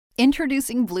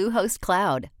Introducing Bluehost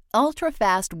Cloud,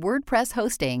 ultra-fast WordPress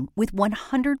hosting with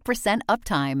 100%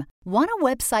 uptime. Want a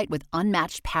website with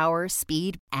unmatched power,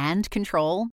 speed, and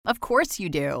control? Of course you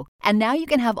do. And now you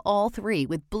can have all three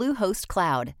with Bluehost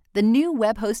Cloud, the new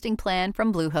web hosting plan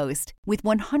from Bluehost. With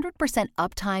 100%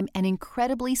 uptime and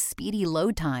incredibly speedy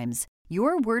load times,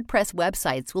 your WordPress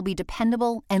websites will be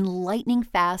dependable and lightning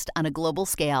fast on a global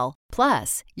scale.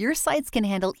 Plus, your sites can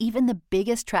handle even the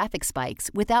biggest traffic spikes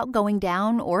without going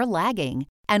down or lagging.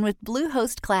 And with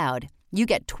Bluehost Cloud, you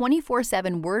get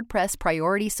 24/7 WordPress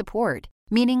priority support,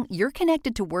 meaning you're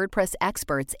connected to WordPress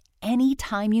experts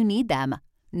anytime you need them.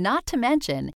 Not to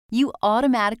mention, you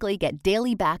automatically get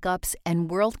daily backups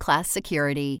and world-class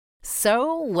security.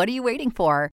 So, what are you waiting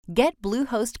for? Get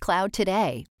Bluehost Cloud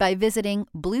today by visiting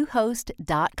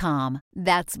Bluehost.com.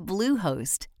 That's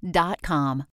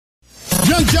Bluehost.com.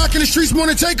 Young Jock in the Streets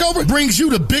Morning Takeover brings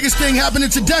you the biggest thing happening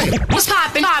today. What's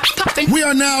poppin'? We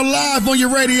are now live on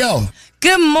your radio.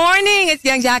 Good morning. It's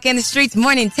Young Jock in the Streets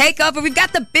Morning Takeover. We've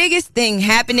got the biggest thing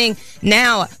happening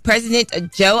now.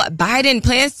 President Joe Biden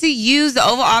plans to use the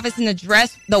Oval Office and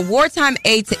address the wartime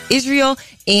aid to Israel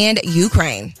and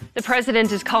Ukraine. The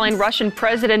president is calling Russian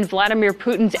President Vladimir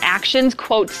Putin's actions,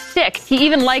 quote, sick. He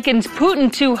even likens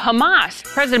Putin to Hamas.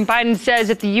 President Biden says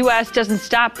if the U.S. doesn't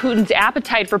stop Putin's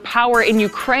appetite for power in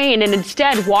Ukraine and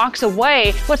instead walks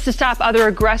away, what's to stop other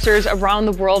aggressors around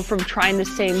the world from trying the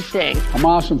same thing?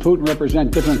 Hamas and Putin represent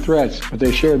different threats, but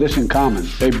they share this in common.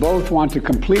 They both want to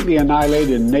completely annihilate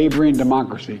a neighboring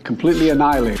democracy, completely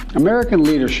annihilate. American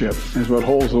leadership is what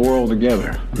holds the world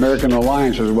together. American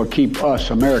alliances are what keep us,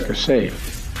 America,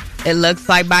 safe. It looks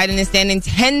like Biden is standing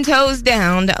 10 toes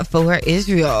down for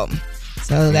Israel.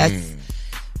 So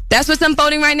that's what's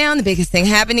unfolding right now and the biggest thing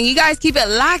happening. You guys keep it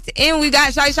locked in. We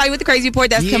got Shotty with the crazy report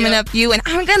that's coming up for you. And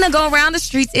I'm going to go around the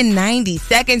streets in 90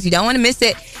 seconds. You don't want to miss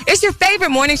it. It's your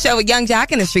favorite morning show with Young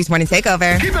Jock in the Streets Morning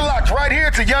Takeover. Keep it locked right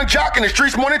here to Young Jock in the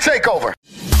Streets Morning Takeover.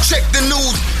 Check the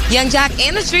news. Young Jock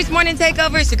and the Streets Morning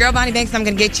Takeover. It's your girl, Bonnie Banks. I'm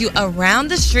going to get you around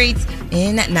the streets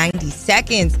in 90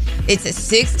 seconds. It's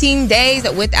 16 days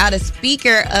without a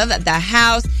Speaker of the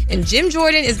House. And Jim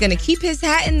Jordan is going to keep his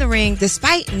hat in the ring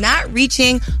despite not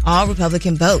reaching all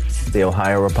Republican votes. The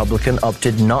Ohio Republican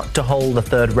opted not to hold a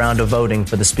third round of voting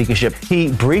for the speakership.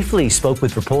 He briefly spoke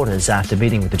with reporters after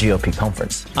meeting with the GOP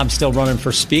conference. I'm still running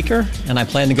for Speaker, and I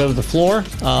plan to go to the floor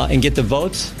and get the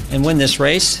votes and win this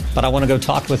race. But I want to go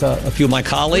talk with a few of my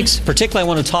colleagues. Particularly, I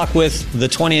want to talk with the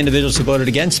 20 individuals who voted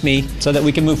against me so that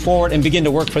we can move forward and begin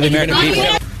to work for the American people.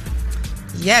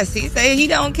 Yes, he said he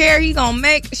don't care. He gonna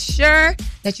make sure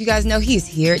that you guys know he's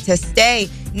here to stay.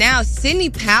 Now,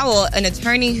 Sidney Powell, an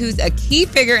attorney who's a key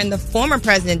figure in the former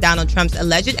President Donald Trump's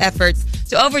alleged efforts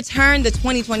to overturn the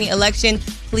 2020 election,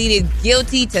 pleaded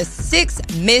guilty to 6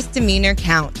 misdemeanor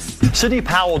counts. Sidney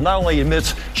Powell not only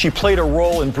admits she played a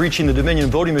role in breaching the Dominion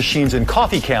voting machines in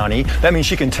Coffee County, that means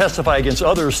she can testify against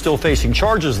others still facing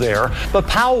charges there, but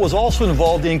Powell was also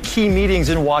involved in key meetings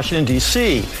in Washington,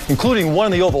 D.C., including one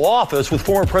in the Oval Office with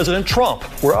former President Trump,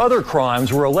 where other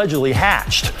crimes were allegedly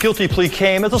hatched. Guilty plea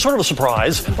came as a sort of a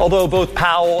surprise, although both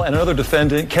Powell and another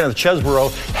defendant, Kenneth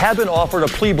Chesborough, had been offered a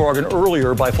plea bargain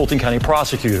earlier by Fulton County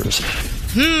prosecutors.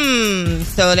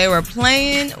 So they were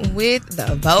playing with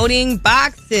the voting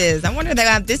boxes. I wonder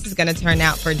how this is going to turn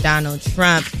out for Donald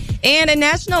Trump. And a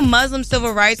national Muslim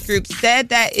civil rights group said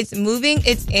that it's moving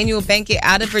its annual banquet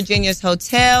out of Virginia's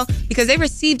hotel because they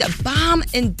received a bomb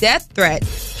and death threat,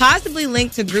 possibly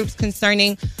linked to groups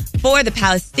concerning for the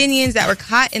Palestinians that were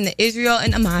caught in the Israel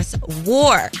and Hamas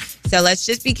war. So let's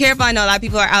just be careful. I know a lot of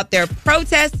people are out there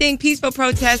protesting. Peaceful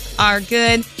protests are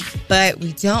good, but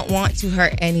we don't want to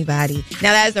hurt anybody.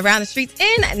 Now that is Around the Streets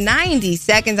in 90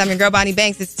 seconds. I'm your girl, Bonnie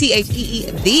Banks. It's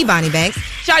THEE, the Bonnie Banks.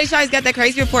 Shotty's got that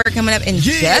crazy report coming up in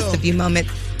just a few moments.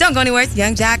 Don't go anywhere. It's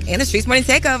Young Jock and the Streets Morning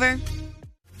Takeover.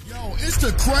 It's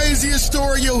the craziest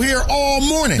story you'll hear all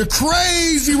morning. The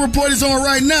crazy report is on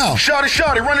right now.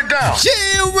 Shotty, run it down.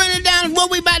 Chill, run it down. What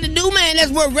we about to do, man,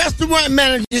 that's what restaurant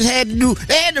managers had to do.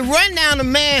 They had to run down a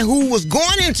man who was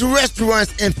going into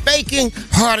restaurants and faking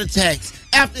heart attacks.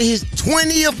 After his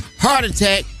 20th heart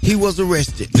attack, he was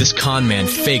arrested. This con man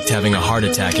faked having a heart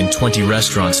attack in 20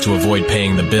 restaurants to avoid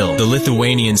paying the bill. The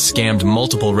Lithuanian scammed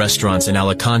multiple restaurants in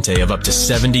Alicante of up to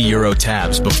 70 euro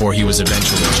tabs before he was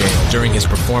eventually jailed. During his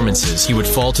performances, he would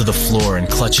fall to the floor and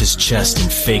clutch his chest in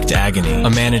faked agony. A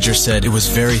manager said it was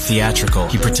very theatrical.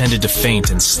 He pretended to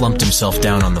faint and slumped himself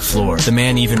down on the floor. The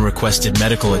man even requested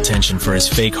medical attention for his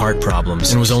fake heart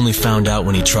problems and was only found out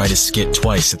when he tried his skit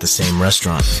twice at the same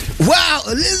restaurant. Wow,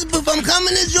 Elizabeth, I'm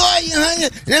coming to join you, honey.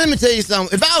 Now, let me tell you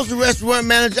something. If I was a restaurant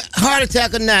manager, heart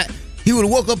attack or not, He would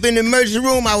have woke up in the emergency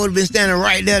room. I would have been standing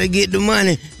right there to get the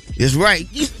money. That's right.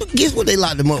 Guess what they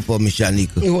locked him up for, Miss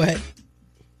Shanika? What?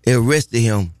 They arrested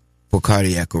him for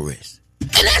cardiac arrest.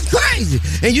 And that's crazy.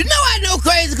 And you know I know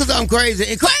crazy because I'm crazy.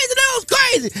 And crazy knows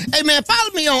crazy. Hey, man,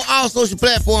 follow me on all social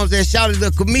platforms at Shouty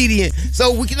the Comedian.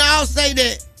 So we can all say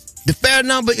that the fair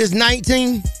number is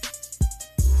 19. And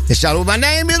Shouty, what my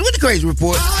name is with the Crazy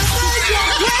Report.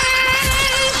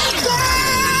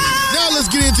 Now let's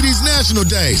get into these national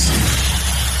days.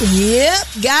 Yep,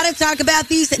 gotta talk about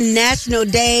these national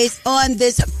days on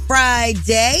this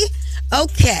Friday.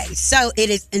 Okay, so it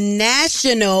is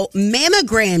National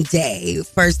Mammogram Day.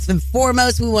 First and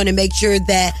foremost, we want to make sure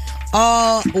that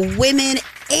all women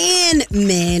and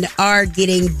men are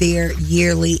getting their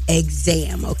yearly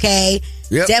exam, okay?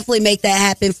 Yep. Definitely make that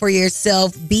happen for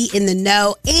yourself. Be in the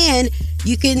know. And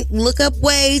you can look up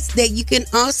ways that you can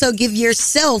also give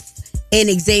yourself an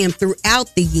exam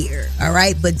throughout the year, all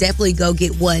right? But definitely go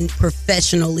get one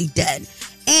professionally done.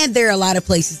 And there are a lot of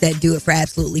places that do it for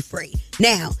absolutely free.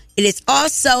 Now, it is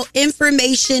also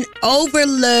Information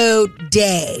Overload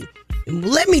Day.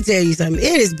 Let me tell you something.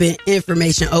 It has been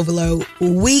Information Overload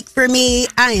week for me.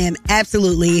 I am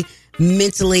absolutely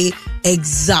mentally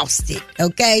exhausted.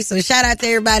 Okay, so shout out to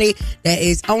everybody that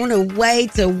is on the way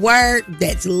to work,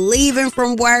 that's leaving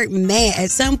from work. Man,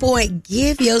 at some point,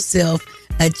 give yourself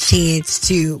a chance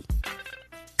to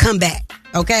come back.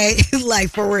 Okay, like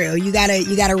for real, you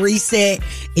gotta reset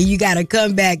and you gotta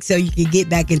come back so you can get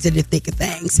back into the thick of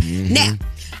things. Mm-hmm. Now,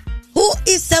 who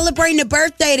is celebrating a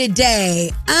birthday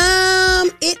today?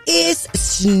 It is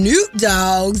Snoop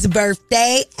Dogg's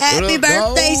birthday. Happy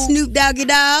birthday, Snoop Doggy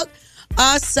Dogg.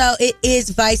 Also, it is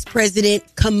Vice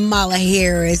President Kamala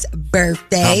Harris'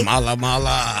 birthday.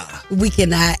 Kamala. We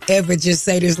cannot ever just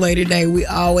say this later day. We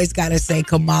always gotta say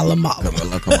Kamala Mala.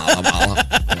 Kamala.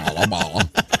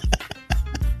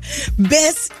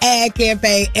 Best ad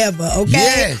campaign ever, okay?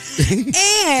 Yes.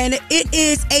 And it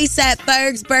is A$AP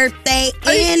Ferg's birthday,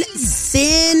 and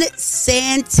Sin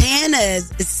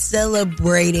Santana's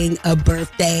celebrating a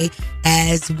birthday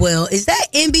as well. Is that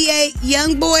NBA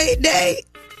Youngboy Day?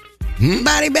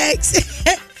 Body bags.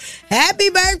 Happy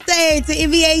birthday to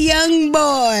NBA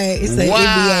Youngboy. It's an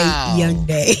NBA Young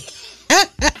Day.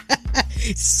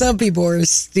 Some people are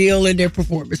still in their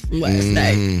performance from last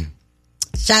night.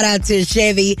 Shout out to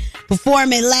Chevy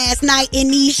performing last night in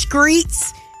these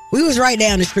streets. We was right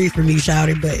down the street from you,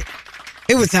 Shouty, but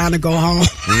it was time to go home.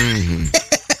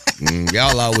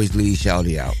 Y'all always leave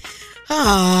Shouty out.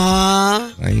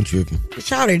 Aww. I ain't tripping.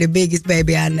 Shouty the biggest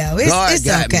baby I know. It's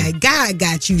okay. Me. God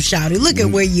got you, Shouty. Look at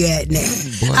where you at now.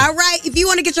 All right. If you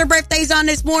want to get your birthdays on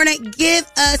this morning, give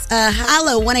us a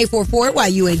holla.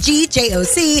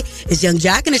 1-844-YUNG-JOC. It's Young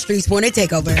Jock in the Streets Morning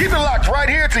Takeover. Keep it locked right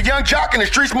here to Young Jock in the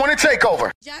Streets Morning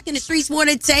Takeover. Jock in the Streets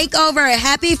Morning Takeover.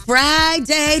 Happy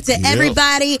Friday to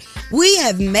everybody. We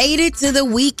have made it to the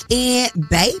weekend,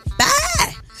 baby.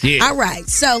 Yeah. All right.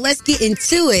 So let's get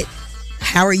into it.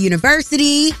 Howard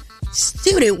University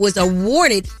student was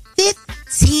awarded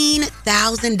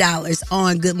 $15,000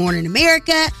 on Good Morning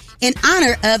America in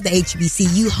honor of the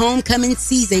HBCU homecoming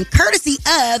season, courtesy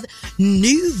of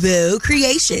Nouveau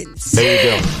Creations. There you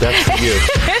go. That's for you.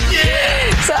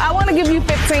 So I want to give you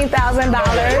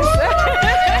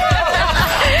 $15,000.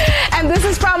 And this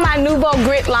is from my Nouveau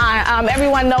grit line.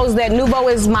 Everyone knows that Nouveau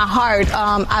is my heart.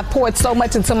 I poured so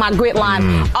much into my grit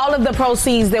line. All of the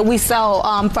proceeds that we sell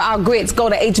for our grits go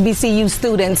to HBCU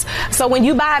students. So when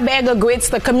you buy a bag of grits,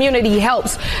 the community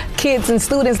helps kids and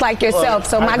students like yourself.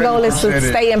 So my goal is to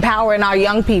stay empowering our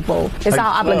young people. It's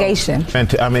our obligation.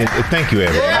 Thank you, Evan.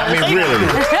 Really.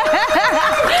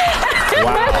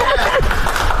 Wow.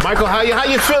 Michael, how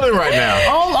you feeling right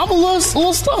now? I'm a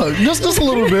little stuck, just a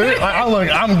little bit.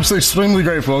 I'm extremely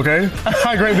grateful. Okay,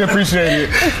 I greatly appreciate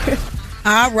it.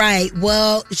 All right,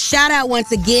 well, shout out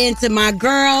once again to my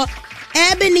girl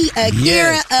Ebony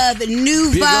Aguirre of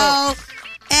Nouveau.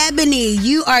 Ebony,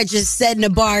 you are just setting the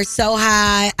bar so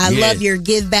high. I love your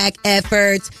give back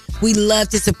efforts. We love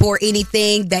to support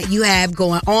anything that you have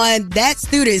going on. That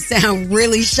student sound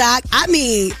really shocked. I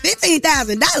mean,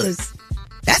 $15,000.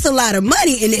 That's a lot of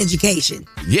money in education.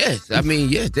 Yes,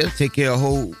 they'll take care of a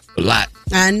whole lot.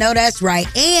 I know that's right.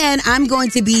 And I'm going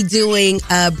to be doing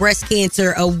a breast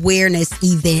cancer awareness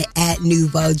event at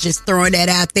Nouveau. Just throwing that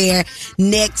out there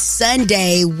next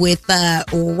Sunday with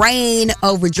rain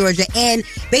over Georgia. And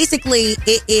basically,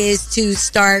 it is to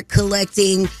start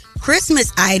collecting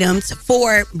Christmas items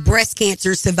for breast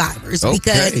cancer survivors. Okay.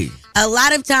 Because a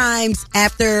lot of times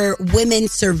after women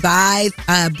survive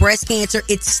breast cancer,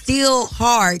 it's still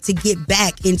hard to get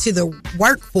back into the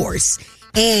workforce.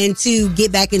 and to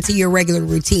get back into your regular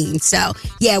routine. So,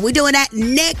 yeah, we're doing that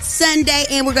next Sunday,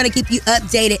 and we're going to keep you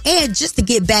updated. And just to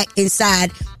get back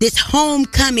inside this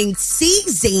homecoming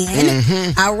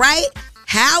season, all right?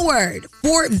 Howard,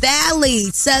 Fort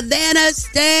Valley, Savannah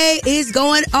State is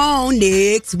going on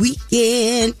next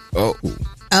weekend. Oh.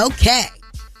 Okay.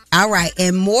 All right.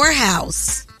 And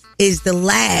Morehouse is the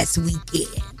last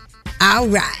weekend. All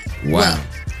right. Wow. Well,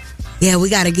 yeah, we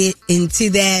got to get into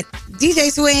that.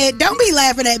 DJ Swin, don't be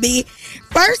laughing at me.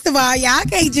 First of all, y'all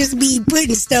can't just be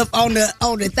putting stuff on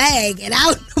the thing, and I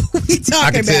don't know what we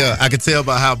talking about. I can tell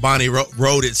by how Bonnie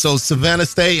wrote it. So Savannah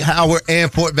State, Howard,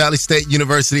 and Fort Valley State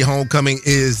University homecoming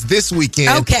is this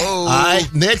weekend. Okay. All right.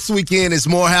 Next weekend is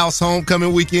Morehouse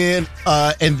homecoming weekend,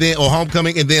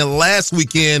 homecoming, and then last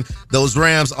weekend those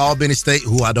Rams, Albany State,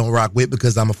 who I don't rock with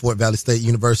because I'm a Fort Valley State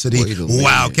University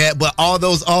Wildcat, but all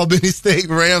those Albany State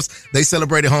Rams, they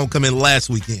celebrated homecoming last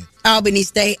weekend. Albany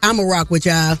State, I'm a rock with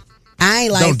y'all. I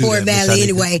ain't like Fort Valley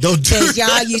anyway, because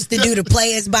y'all used to do the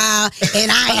players ball,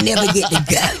 and I ain't never get to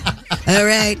go. All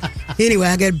right? Anyway,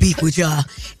 I got beef with y'all.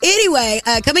 Anyway,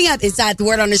 coming up inside the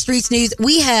Word on the Streets news,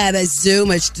 we have so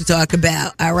much to talk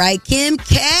about. All right? Kim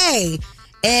K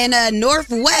and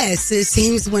Northwest, it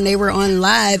seems when they were on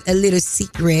live, a little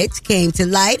secret came to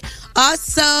light.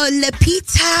 Also,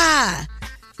 Lupita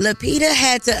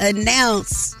had to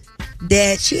announce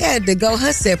that she had to go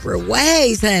her separate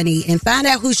ways, honey, and find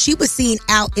out who she was seen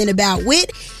out and about with.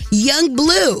 Young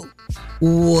Blue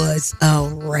was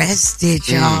arrested,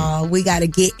 y'all. We got to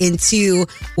get into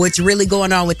what's really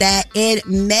going on with that. And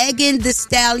Megan Thee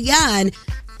Stallion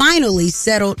finally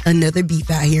settled another beef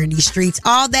out here in these streets.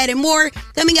 All that and more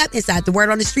coming up inside the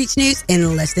Word on the Streets news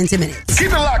in less than 10 minutes.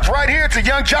 Keep it locked right here to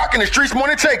Young Jock and the Streets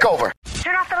Morning Takeover.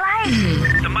 Turn off the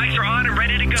lights. The mics are on and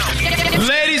ready to go.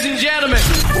 Ladies and gentlemen.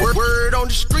 Word on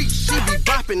the street, she be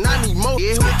bopping, I need more.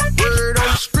 Yeah. Word on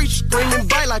the street, screaming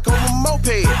bite like on a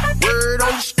moped. Word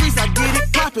on the streets, I get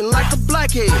it popping like a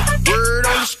blackhead. Word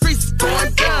on the streets,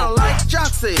 going down like Jock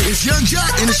said. It's Young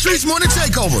Jock and the Streets Morning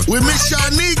Takeover with Miss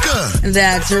Shanika.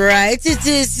 That's right. It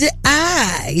is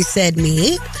I, said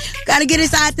me. Got to get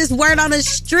inside this Word on the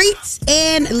Streets.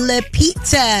 And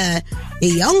Lupita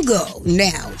Nyong'o,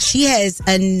 now, she has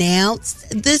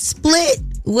announced the split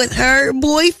with her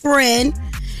boyfriend.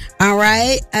 All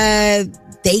right.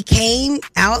 They came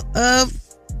out of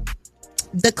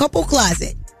the couple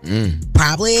closet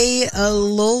probably a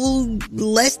little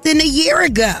less than a year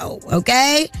ago.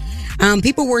 Okay.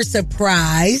 People were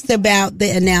surprised about the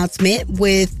announcement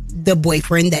with the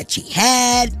boyfriend that she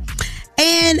had,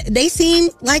 and they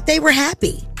seemed like they were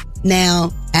happy.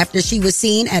 Now, after she was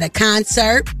seen at a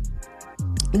concert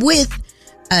with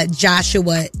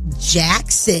Joshua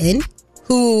Jackson,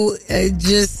 who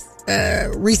just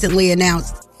recently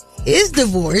announced his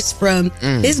divorce from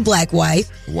his black wife.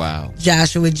 Wow.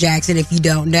 Joshua Jackson, if you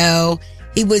don't know,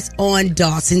 he was on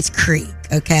Dawson's Creek,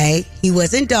 okay? He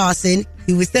wasn't Dawson,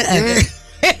 he was the other.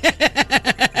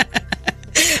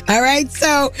 All right,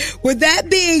 so with that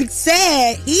being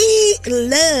said, he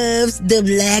loves the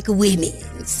black women.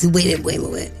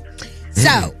 Women.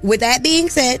 So, with that being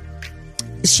said,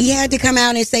 she had to come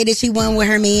out and say that she wasn't with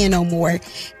her man no more.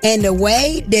 And the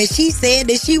way that she said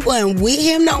that she wasn't with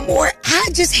him no more, I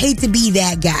just hate to be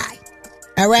that guy.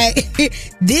 All right?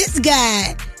 This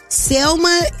guy,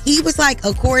 Selma, he was like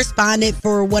a correspondent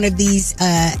for one of these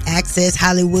Access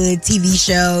Hollywood TV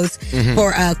shows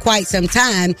for quite some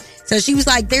time. So she was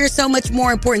like, there's so much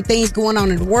more important things going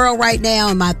on in the world right now,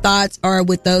 and my thoughts are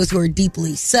with those who are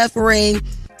deeply suffering.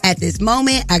 At this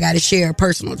moment, I got to share a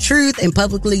personal truth and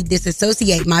publicly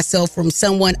disassociate myself from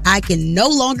someone I can no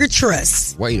longer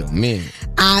trust. Wait a minute.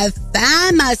 I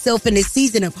find myself in a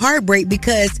season of heartbreak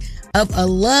because of a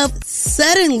love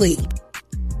suddenly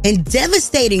and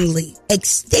devastatingly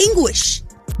extinguished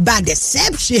by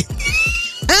deception.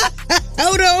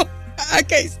 Hold on. I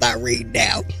can't stop reading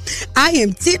now. I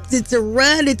am tempted to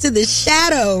run into the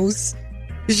shadows,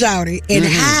 shawty, and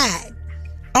hide,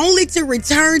 only to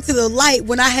return to the light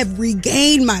when I have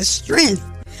regained my strength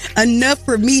enough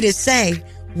for me to say,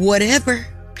 whatever,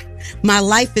 my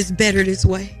life is better this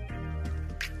way.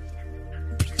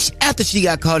 After she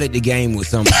got caught at the game with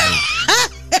somebody,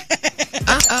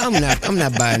 I'm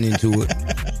not buying into it.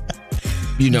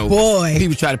 You know, boy,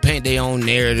 people try to paint their own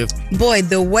narrative. Boy,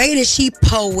 the way that she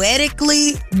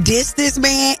poetically dissed this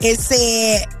man and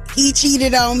said he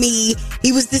cheated on me,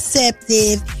 he was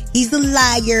deceptive, he's a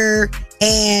liar,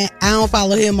 and I don't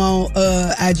follow him on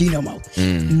IG no more.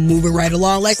 Moving right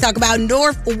along, let's talk about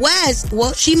Northwest.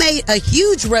 Well, she made a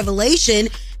huge revelation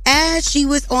as she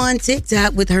was on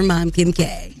TikTok with her mom, Kim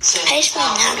K. Guys,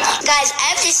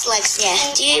 I have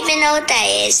dyslexia. Do you even know what that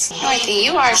is? Dorothy,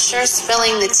 you are sure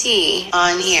spilling the tea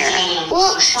on here.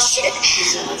 Well,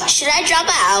 should I drop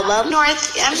an album?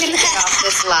 North, I'm going to get off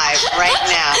this live right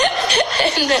now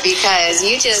because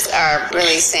you just are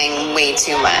really saying way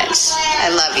too much. I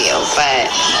love you, but,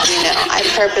 I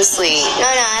purposely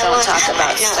don't talk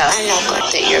about stuff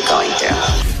that you're going through.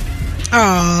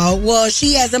 Oh, well,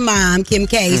 she as a mom, Kim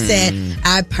K, said,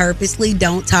 I purposely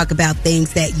don't talk about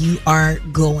things that you are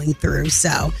going through.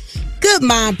 So, good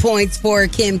mom points for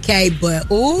Kim K, but,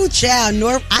 oh,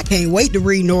 child, I can't wait to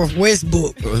read Northwest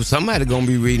book. Somebody gonna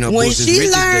be reading her book. When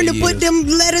she learned to put them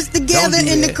letters together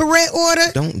in the correct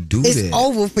order, don't do it's that.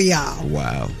 over for y'all.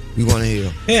 Wow. We want to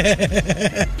hear.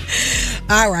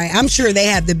 All right. I'm sure they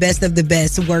have the best of the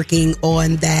best working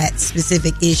on that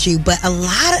specific issue, but a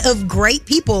lot of great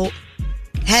people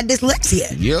had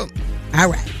dyslexia. Yep. All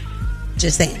right.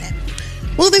 Just saying that.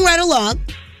 Moving right along.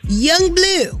 Young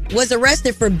Blue was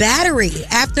arrested for battery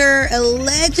after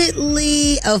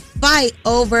allegedly a fight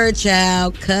over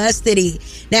child custody.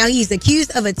 Now, he's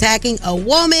accused of attacking a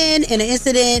woman in an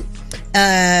incident.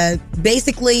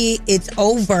 Basically, it's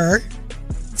over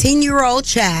 10-year-old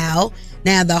child.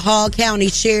 Now, the Hall County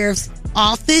Sheriff's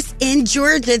Office in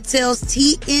Georgia tells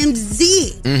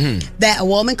TMZ that a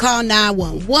woman called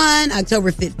 911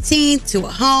 October 15th to a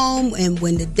home, and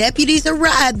when the deputies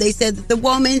arrived, they said that the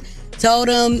woman told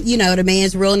him, the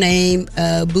man's real name,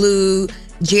 Blue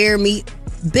Jeremy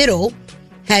Biddle,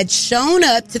 had shown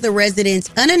up to the residence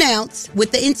unannounced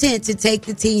with the intent to take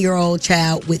the 10-year-old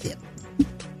child with him.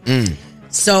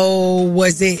 So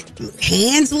was it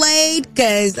hands laid?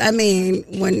 Because,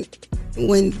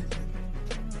 when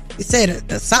you said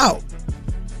assault.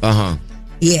 Yeah.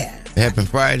 It happened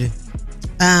Friday?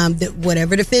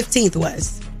 Whatever the 15th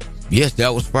was. Yes,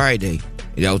 that was Friday.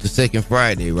 That was the second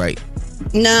Friday, right?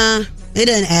 Nah, it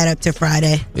doesn't add up to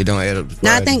Friday. It don't add up to Friday.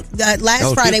 No, I think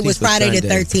last Friday was Friday the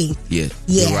 13th. Yes,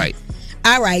 yeah. You're right.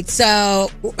 All right, so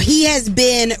he has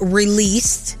been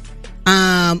released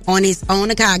on his own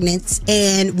recognizance,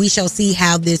 and we shall see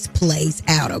how this plays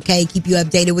out, okay? Keep you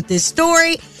updated with this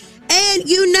story. And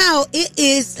it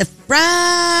is a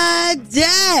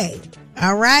Friday.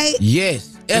 All right?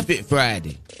 Yes. F it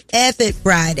Friday. F it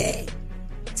Friday,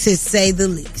 to say the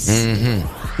least.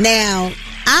 Now,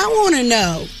 I want to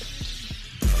know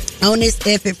on this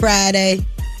F it Friday,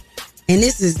 and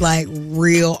this is like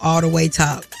real all the way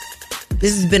talk.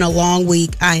 This has been a long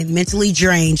week. I am mentally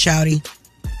drained, Shouty.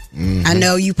 I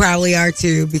know you probably are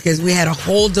too, because we had a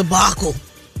whole debacle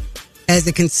as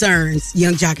it concerns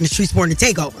Young Jock and the Street Sport and the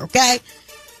Takeover, okay?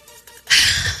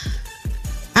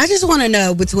 I just want to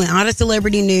know, between all the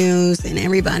celebrity news and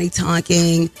everybody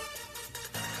talking,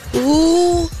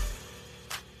 who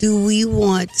do we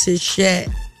want to shut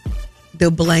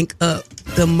the blank up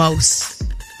the most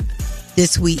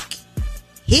this week?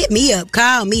 Hit me up,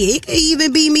 call me. It could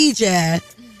even be me, Chad.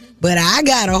 But I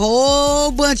got a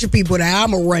whole bunch of people that I'm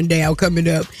going to run down coming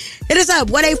up. Hit us up,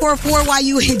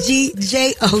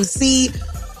 1-844-YUNG-JOC.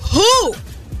 Who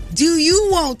do you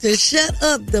want to shut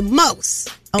up the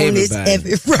most on this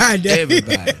every Friday?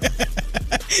 Everybody.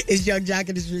 It's Young Jock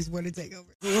and the Streets want to take over.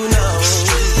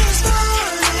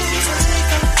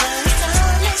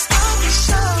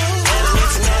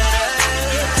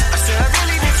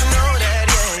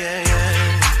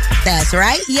 That's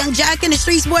right. Young Jock and the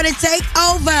Streets want to take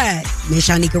over. Miss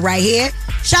Shanika right here.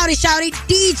 Shouty,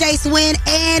 DJ Swin,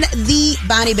 and the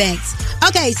Bonnie Banks.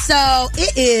 Okay, so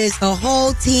it is a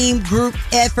whole team group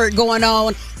effort going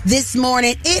on this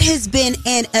morning. It has been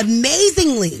an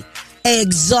amazingly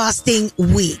exhausting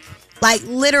week. Like,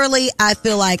 literally, I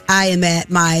feel like I am at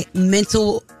my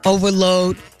mental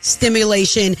overload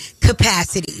stimulation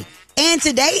capacity. And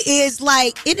today is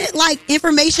isn't it like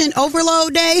information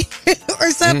overload day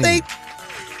or something?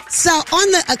 So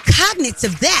on the cognizance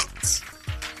of that,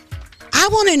 I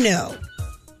want to know,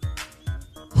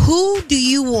 who do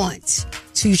you want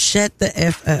to shut the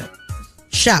F up?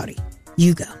 Shouty,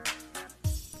 you go.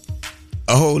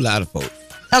 A whole lot of folks.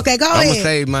 Okay, go ahead. I'm going to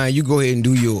say mine. You go ahead and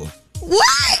do yours.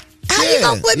 What? How you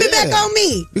going to flip it back on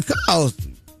me? Because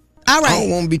all right. I don't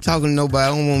want to be talking to nobody. I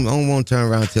don't want to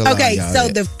turn around and tell okay, y'all so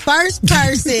that. the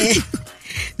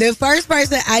first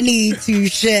person I need to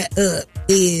shut up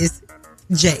is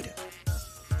Jada.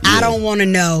 I don't want to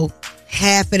know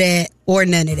half of that or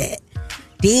none of that.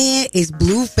 Then it's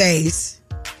Blueface,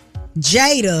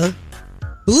 Jada,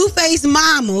 Blueface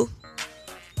Mama,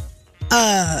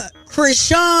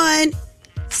 Krishan,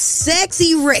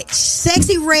 Sexy Red.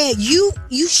 You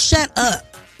shut up,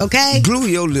 okay? Glue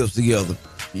your lips together.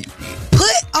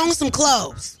 Put on some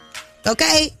clothes.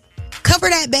 Okay? Cover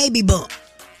that baby bump.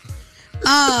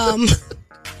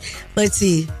 Let's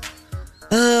see.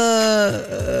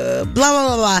 Blah, blah,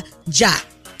 blah, blah. Jock.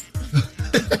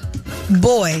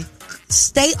 Boy,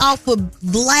 stay off of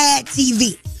Vlad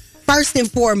TV. First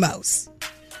and foremost.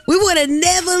 We would have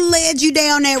never led you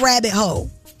down that rabbit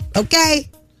hole. Okay?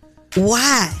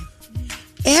 Why?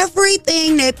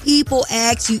 Everything that people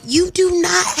ask you, you do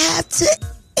not have to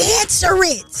answer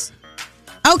it.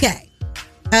 Okay.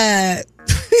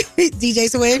 DJ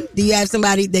Swin, do you have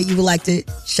somebody that you would like to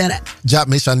shut up? Drop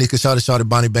Miss Shanika, Shawty,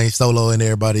 Bonnie Banks, Solo, and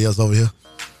everybody else over here.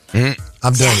 Mm-hmm.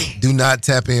 I'm done. Do not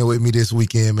tap in with me this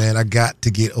weekend, man. I got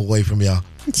to get away from y'all.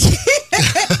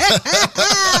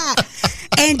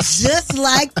 And just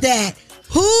like that,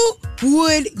 who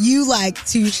would you like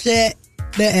to shut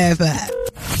the F up?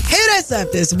 Hit us up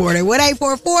this morning.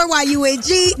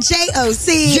 1-844-YUNG-JOC.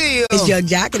 Yeah. It's Young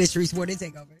Jock in the Streets Morning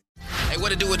Takeover. Hey,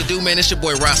 what it do, man? It's your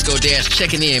boy Roscoe Dash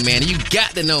checking in, man. You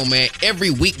got to know, man, every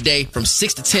weekday from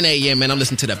 6 to 10 a.m., man, I'm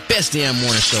listening to the best damn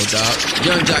morning show, dog.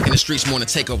 Young Jock in the Streets Morning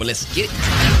Takeover. Let's get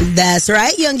it. That's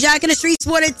right. Young Jock in the Streets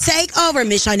Morning Takeover.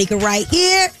 Miss Shanika right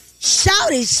here.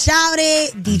 Shout it.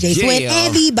 DJ Swin,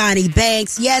 Envy, Bonnie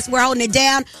Banks. Yes, we're holding it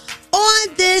down on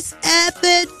this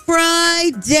effing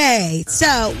Friday.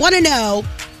 So, want to know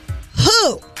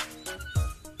who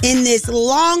in this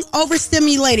long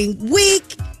overstimulating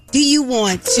week do you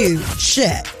want to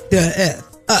shut the F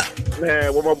up?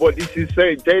 Man, what my boy DC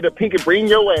say, Jada Pinkett, bring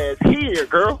your ass here,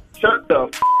 girl. Shut the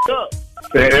f up.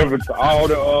 All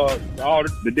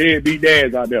the deadbeat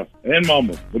dads out there and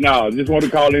mamas. But no, just want to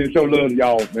call in and show love to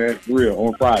y'all, man, for real,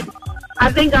 on Friday.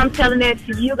 I think I'm telling that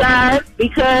to you guys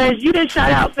because you didn't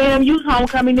shout out FAMU's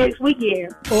homecoming next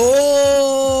weekend.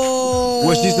 Oh.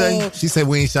 What'd she say? She said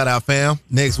we ain't shout out fam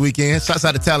next weekend. Shouts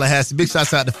out to Tallahassee. Big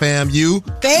shouts out to FAMU.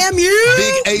 FAMU?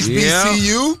 Big HBCU.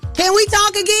 Yeah. Can we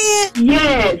talk again?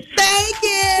 Yes. Thank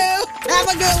you. Have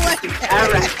a good one.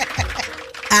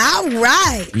 All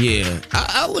right. Yeah.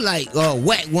 I would like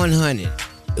Wack 100.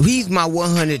 He's my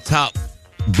 100 top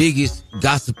biggest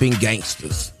gossiping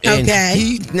gangsters. And okay.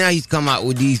 He's come out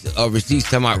with these receipts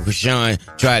talking about Rashawn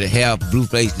tried to have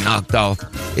Blueface knocked off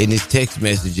in his text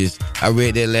messages. I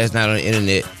read that last night on the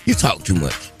internet. You talk too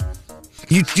much.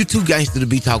 You too gangster to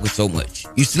be talking so much.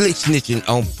 You slick snitching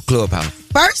on Clubhouse.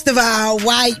 First of all,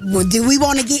 why do we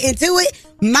want to get into it?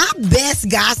 My best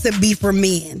gossip be for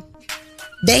men.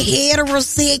 The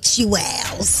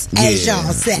heterosexuals, as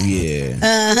y'all say. Yeah.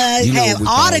 Have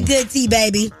all the good tea,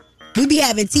 baby. We be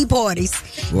having tea parties.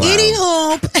 Wow.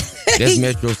 Anywho, that's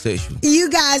metrosexual. You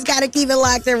guys got to keep it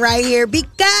locked in right here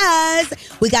because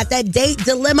we got that date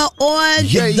dilemma on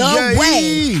the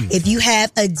way. If you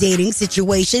have a dating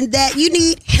situation that you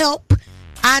need help,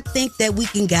 I think that we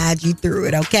can guide you through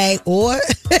it, okay? Or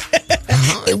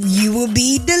you will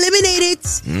be eliminated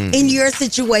in your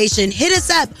situation. Hit us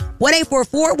up,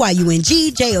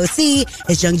 1-844-YUNG-JOC.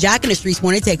 It's Young Jock in the Streets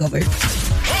Morning Takeover.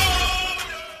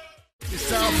 It's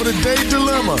time for the Date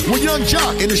Dilemma with Young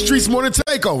Jock in the Streets Morning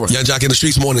Takeover. Young Jock in the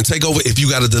Streets Morning Takeover. If you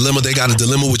got a dilemma, they got a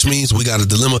dilemma, which means we got a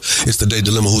dilemma. It's the Date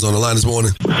Dilemma. Who's on the line this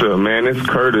morning? What's up, man? It's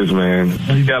Curtis, man.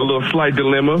 You got a little slight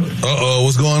dilemma. Uh-oh.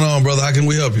 What's going on, brother? How can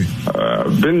we help you?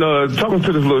 Been talking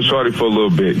to this little shorty for a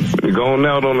little bit. Going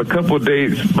out on a couple of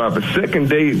dates. About the second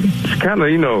date, she kind of,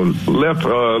 left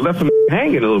a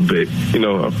hanging a little bit.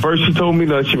 First she told me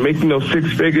that she make,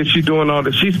 6 figures. She doing all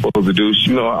that she's supposed to do.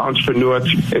 She, entrepreneur.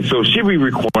 And so she be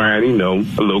requiring, a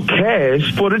little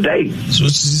cash for the date. So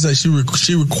she say she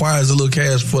requires a little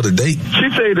cash for the date? She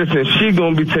say that since she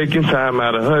gonna be taking time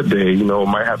out of her day,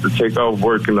 might have to take off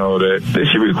work and all that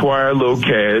she require a little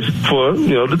cash for,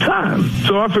 the time.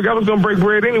 So I figured I was gonna break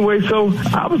bread anyway, so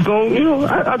I was gonna,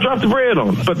 I dropped the bread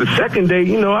on her. But the second day,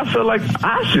 I felt like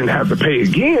I shouldn't have to pay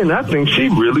again. I think she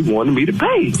really wanted me to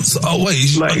pay. So, wait,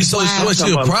 she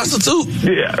a prostitute?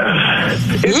 Yeah.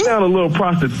 It sounded a little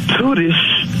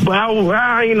prostitute-ish, but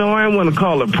I didn't want to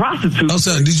call her prostitute. I'm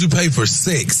saying, did you pay for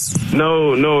sex?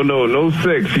 No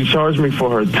sex. She charged me for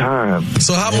her time.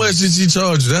 So how much did she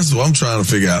charge you? That's what I'm trying to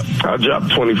figure out. I dropped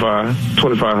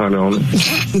 $2,500 on it.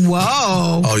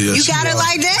 Whoa. Oh yeah. You got it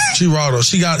like that? She raw though.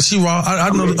 She raw. I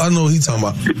know what he's talking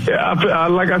about. Yeah,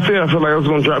 like I said, I feel like I was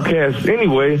gonna drop cash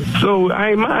anyway. So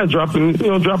I ain't mind dropping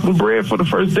bread for the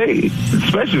first date,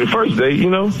 especially the first date.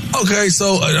 Okay,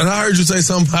 so and I heard you say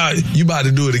something about you about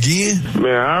to do it again.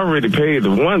 Man, I already paid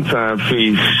the one-time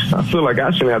fee. I feel like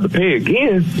I shouldn't have to pay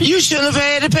again. You shouldn't have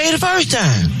had to pay the first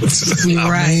time.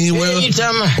 Right. Well, it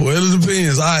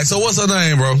depends. All right, so what's her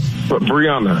name, bro?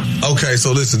 Brianna. Okay,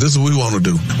 so listen, this is what we want to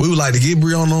do. We would like to get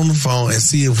Brianna on the phone and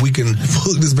see if we can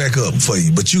hook this back up for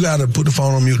you. But you got to put the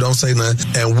phone on mute, don't say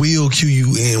nothing, and we'll cue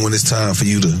you in when it's time for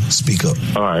you to speak up.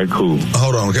 All right, cool.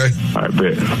 Hold on, okay? All right,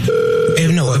 bet.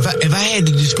 If I had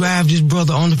to describe this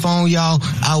brother on the phone, y'all,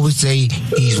 I would say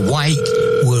he's white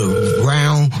with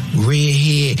round red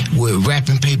head with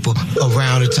wrapping paper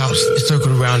around the top,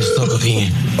 circled around the sucker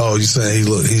pin. Oh, you saying he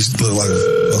look like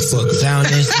a sucker? Sound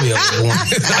and smell.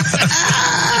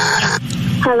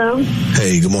 Hello.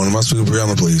 Hey, good morning. My speaking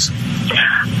Brianna, please.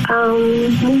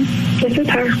 This is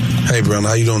her. Hey, Brianna,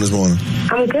 how you doing this morning?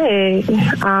 I'm good.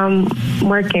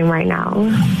 Working right now.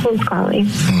 Who's calling?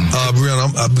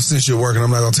 Brianna, since you're working, I'm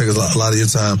not going to take a lot of your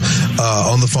time.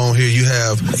 On the phone here, you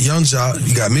have Young Jock,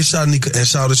 you got Miss Shawty and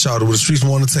Shawty with the Streets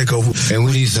Morning Takeover. And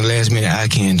we need some last minute eye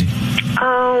candy.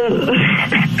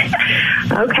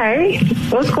 Okay.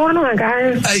 What's going on,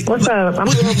 guys? Hey, what's up? I'm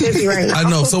a little busy right now. I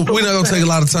know, so we're not going to take a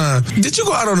lot of time. Did you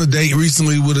go out on a date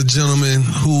recently with a gentleman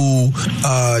who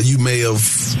you may have,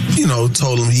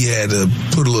 told him he had to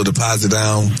put a little deposit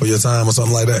down for your time or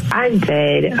something like that? I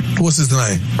did. What's his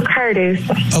name? Curtis.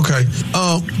 Okay.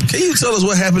 Can you tell us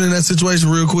what happened in that situation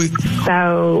real quick?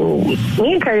 So,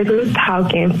 me and Curtis, we was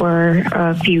talking for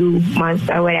a few months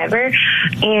or whatever.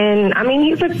 And, I mean,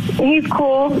 he's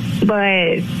cool,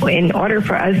 but in order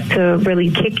for us to really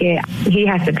kick it, he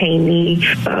has to pay me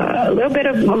a little bit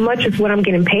of much as what I'm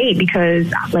getting paid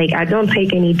because, I don't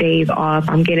take any days off.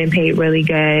 I'm getting paid really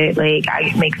good.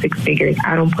 I make six figures.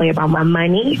 I don't play about my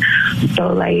money.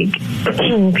 So,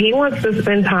 if he wants to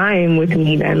spend time with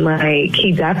me, then,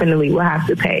 he definitely will have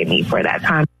to pay me for that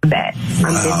time that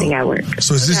I'm missing at work.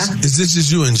 So is this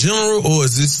just you in general, or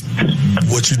is this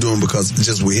what you're doing because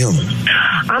just with him?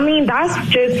 I mean, that's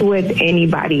just with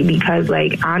anybody because,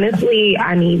 honestly,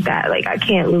 I need that. I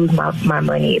can't lose my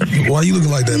money. Why are you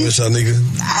looking like that, Miss Shanika?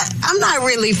 I'm not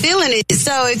really feeling it.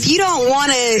 So if you don't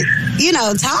want to,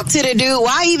 talk to the dude,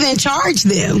 why even charge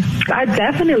them? I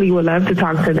definitely would love to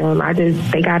talk to them.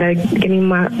 They gotta give me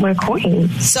my coin.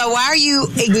 So why are you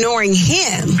ignoring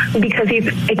him? Because he's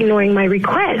ignoring my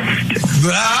request.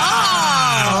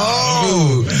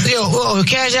 Yo,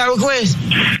 cash out request?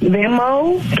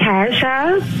 Venmo, Cash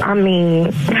App,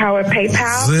 Howard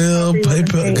PayPal. Zelle,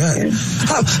 PayPal.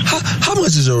 How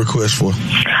much is your request for?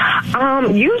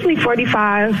 Usually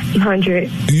 $4,500.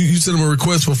 You sent him a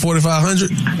request for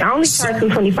 $4,500? I only charge him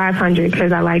 $2,500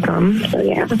 because I like him. So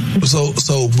yeah.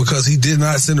 So because he did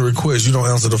not send a request, you don't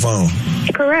answer the phone.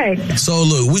 Correct. So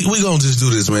look, we gonna just do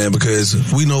this, man, because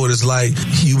we know what it's like.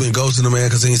 You've been ghosting the man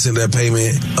because he ain't sent that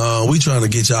payment. We trying to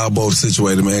get y'all both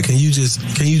situated, man. Can you just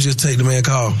take the man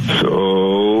call?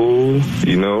 So,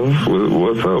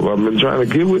 what's up? I've been trying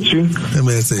to get with you. That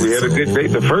man said, we had a good date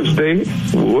the first day.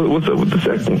 What's up with the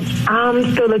second?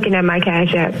 I'm still looking at my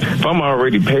Cash App. If I'm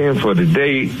already paying for the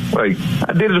date, I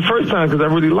did it the first time because I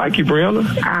really like you, Brianna.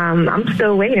 I'm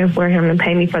still waiting for him to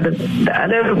pay me for the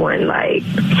other one.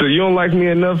 So you don't like me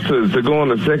enough to go on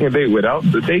the second date without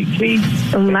the date fee?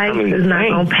 Is not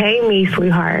gonna pay me,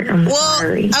 sweetheart. I'm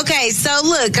sorry. Okay, so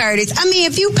look, Curtis.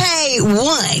 If you pay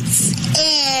once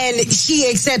and she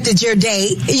accepted your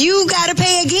date, you gotta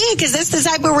pay again because that's the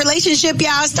type of relationship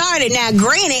y'all started. Now,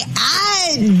 granted,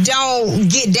 I don't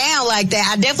get down like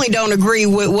that. I definitely don't agree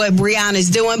with what Brianna's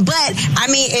doing, but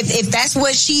if that's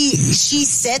what she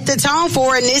set the tone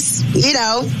for in this,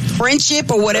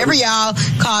 friendship or whatever y'all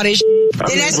call this,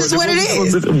 then that's just what it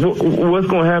is. What's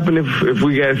gonna happen if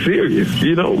we got serious?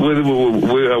 We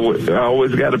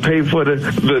always got to pay for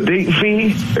the date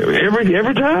fee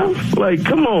every time.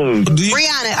 Come on,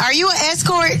 Brianna, are you an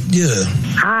escort? Yeah.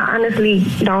 I honestly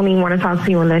don't even want to talk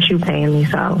to you unless you paying me.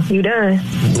 So you done?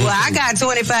 Well, I got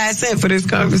 25 cents for this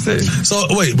conversation. So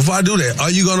wait, before I do that,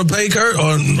 are you gonna pay Kurt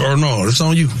or no? It's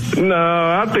on you. No,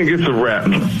 I think it's a wrap.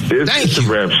 It's a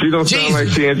wrap. She don't sound like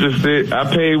she interested. I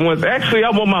paid once. Actually,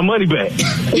 I want my money back.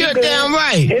 You're damn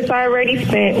right. It's already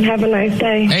spent. Have a nice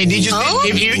day. Hey, did you?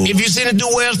 If you send it to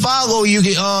Wells Fargo, you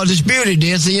get disputed.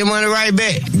 They'll send your money right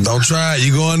back. Don't try it.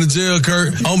 You going to jail,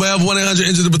 Kurt. On behalf of 1-800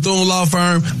 Enter the Bethune Law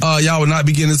Firm. Y'all would not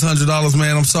be getting this $100,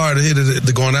 man. I'm sorry to hit it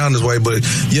to going down this way, but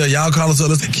yeah, y'all call us up.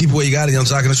 Let's keep it where you got it. Young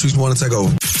Jock in the Streets Morning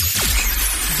Takeover.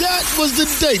 That was the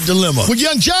date dilemma with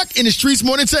Young Jock in the Streets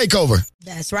Morning Takeover.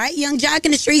 That's right, Young Jock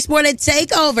in the Streets Morning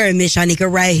Takeover. Miss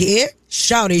Shanika right here.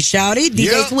 Shouty,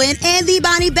 DJ Twin and the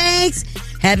Bonnie Banks.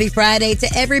 Happy Friday to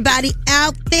everybody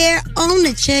out there on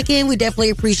the check-in. We definitely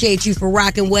appreciate you for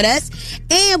rocking with us.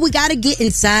 And we got to get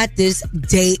inside this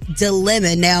date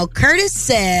dilemma. Now, Curtis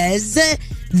says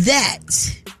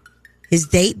that his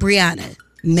date, Brianna,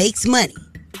 makes money,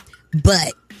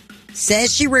 but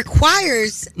says she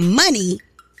requires money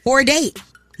for a date.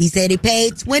 He said he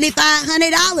paid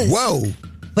 $2,500. Whoa.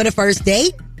 For the first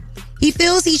date. He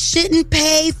feels he shouldn't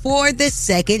pay for the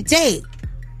second date.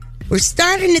 We're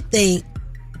starting to think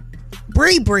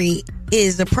Bree Bree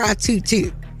is a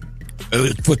prostitute.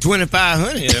 For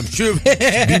 $2,500, I'm sure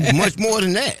it'd be much more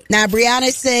than that. Now,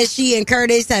 Brianna says she and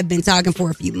Curtis have been talking for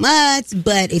a few months,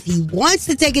 but if he wants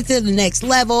to take it to the next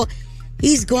level,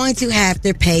 he's going to have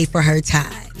to pay for her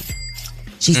time.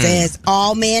 She says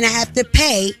all men have to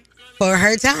pay for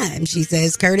her time. She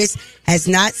says Curtis has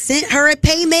not sent her a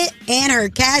payment and her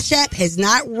Cash App has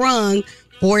not rung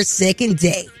for a second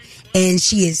date. And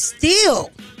she is still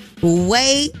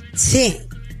waiting.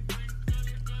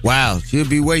 Wow, she'll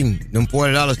be waiting. Them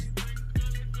 $40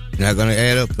 not gonna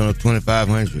add up to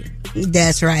 $2,500.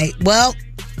 That's right. Well,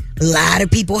 a lot of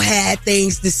people had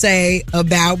things to say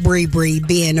about Bree Bree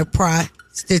being a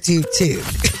prostitute too.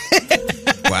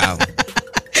 Wow.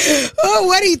 Oh,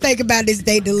 what do you think about this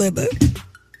date dilemma?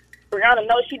 Brianna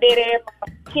knows she did it.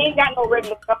 She ain't got no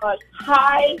regular cars.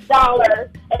 High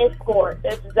dollar escort.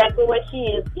 That's exactly what she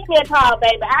is. Give me a call,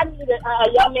 baby. I need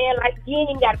a young man like you.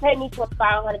 Ain't even got to pay me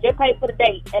 $2,500. Just pay for the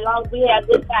date, as long as we have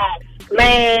good vibes.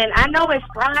 Man, I know it's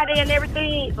Friday and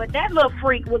everything, but that little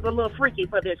freak was a little freaky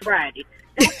for this Friday.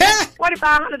 That's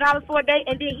 $4,500 for a date,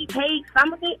 and then he paid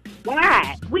some of it?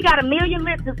 Why? We got a million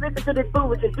listeners listen to this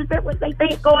foolishness. Is that what they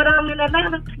think going on in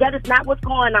Atlanta? That is not what's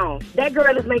going on. That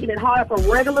girl is making it hard for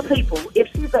regular people. If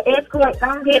she's an escort,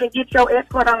 go ahead and get your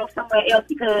escort on somewhere else,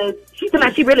 because she's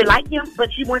like she really like him,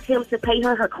 but she wants him to pay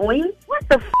her coin? What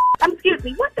the excuse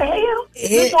me, what the hell?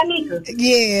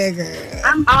 Yeah, girl.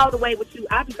 I'm all the way with you.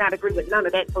 I do not agree with none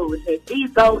of that foolishness. These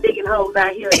gold digging hoes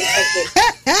out here is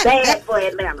bad for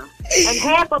Atlanta. And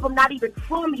half of them not even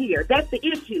from here. That's the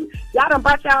issue. Y'all done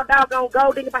brought y'all doggone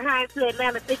gold digging behind to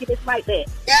Atlanta thinking it's like that.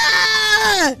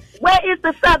 Yeah! Where is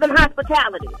the Southern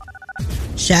hospitality?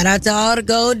 Shout out to all the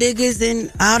gold diggers in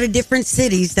all the different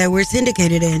cities that we're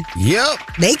syndicated in. Yep.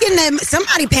 They can,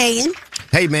 somebody paying.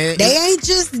 Hey, man. They ain't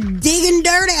just digging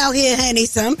dirt out here, honey.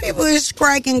 Some people is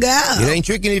striking gold. It ain't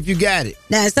tricking if you got it.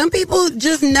 Now, some people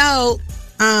just know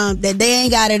that they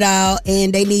ain't got it all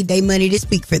and they need their money to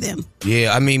speak for them.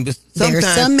 Yeah, I mean, but sometimes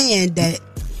there's some men that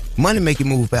money make you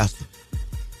move faster.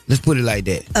 Let's put it like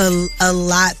that. A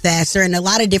lot faster in a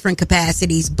lot of different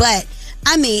capacities. But,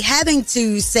 I mean, having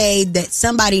to say that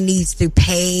somebody needs to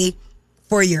pay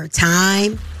for your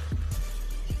time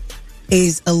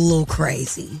is a little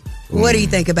crazy. What do you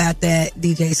think about that,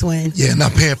 DJ Swin? Yeah,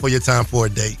 not paying for your time for a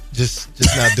date. Just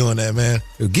not doing that, man.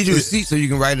 Get you a receipt so you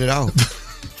can write it off.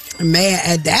 Man,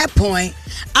 at that point.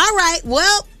 All right.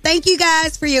 Well, thank you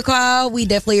guys for your call. We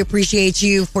definitely appreciate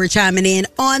you for chiming in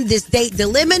on this date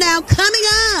dilemma. Now, coming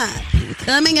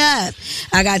up,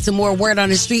 I got some more word on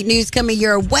the street news coming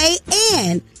your way,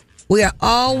 and we are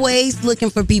always looking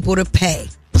for people to play.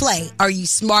 Are you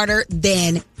smarter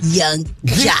than Young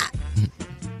Jock?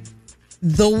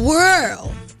 The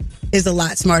world is a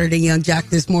lot smarter than Young Jock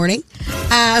this morning.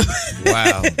 Wow.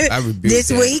 I rebuke this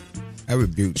that. week. I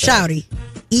rebuke that. Shouty,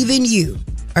 even you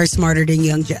are smarter than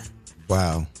Young Jock.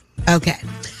 Wow. Okay.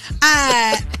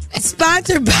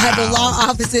 Sponsored by the law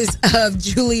offices of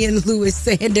Julian Lewis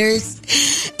Sanders.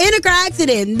 In a car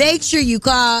accident, make sure you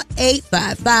call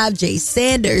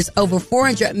 855-J-SANDERS. Over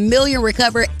 $400 million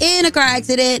recovered in a car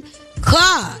accident.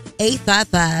 Call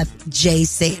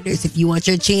 855-J-SANDERS. If you want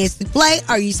your chance to play,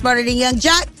 Are You Smarter Than Young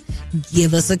Jock?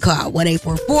 Give us a call.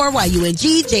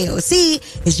 1-844-YUNG-JOC.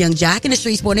 It's Young Jock in the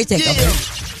Streets Morning Takeover.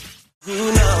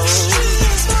 Who knows?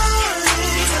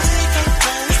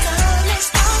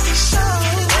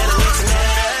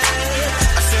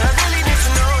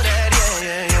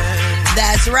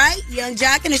 That's right. Young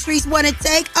Jock in the Streets want to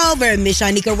take over. Miss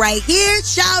Shanika right here.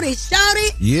 Shout it.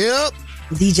 Yep.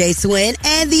 DJ Swin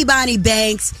and the Bonnie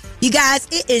Banks. You guys,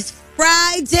 it is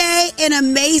Friday. An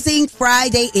amazing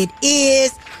Friday it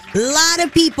is. A lot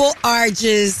of people are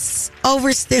just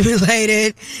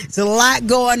overstimulated. There's a lot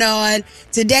going on.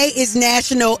 Today is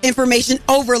National Information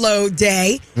Overload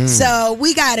Day. So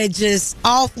we got to just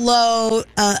offload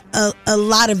a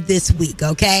lot of this week,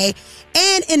 okay?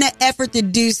 And in an effort to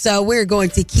do so, we're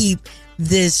going to keep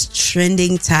this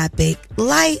trending topic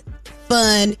light,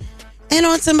 fun, and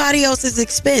on somebody else's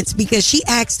expense, because she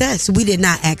asked us. We did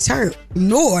not ask her,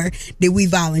 nor did we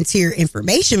volunteer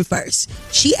information first.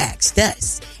 She asked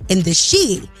us. And the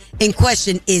she in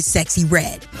question is Sexy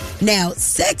Red. Now,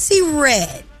 Sexy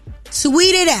Red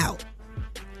tweeted out,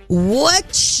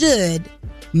 what should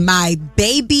my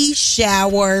baby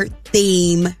shower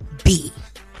theme be?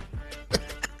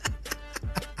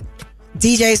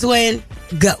 DJ Swin,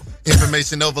 go.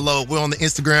 Information overload. We're on the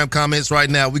Instagram comments right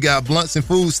now. We got blunts and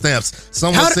food stamps.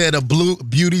 Someone said a blue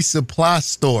beauty supply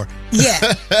store.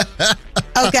 Yeah.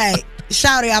 Okay.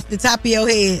 Shouty, off the top of your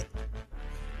head,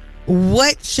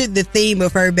 what should the theme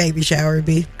of her baby shower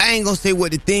be? I ain't gonna say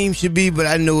what the theme should be, but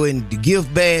I know in the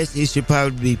gift bags, it should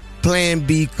probably be Plan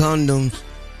B condoms.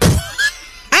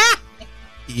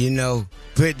 You know,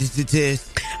 pregnancy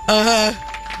test. Okay.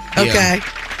 Yeah.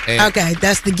 Okay,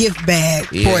 that's the gift bag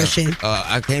portion.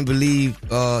 I can't believe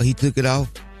he took it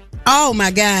off. Oh my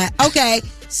God. Okay,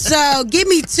 so give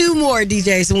me 2 more,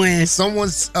 DJ Swin.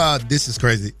 Someone's, this is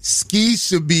crazy. Ski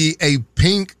should be a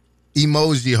pink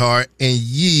emoji heart, and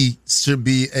Yee should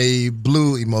be a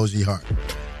blue emoji heart.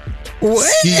 What?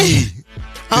 Ski.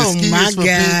 Oh Ski my is for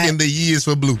God. pink and the Yee is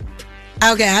for blue.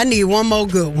 Okay, I need one more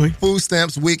good one. Food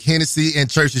stamps, Wick, Hennessy, and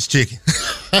Church's chicken.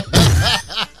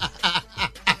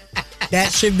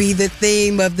 That should be the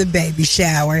theme of the baby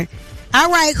shower. All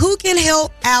right, who can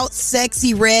help out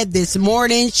Sexy Red this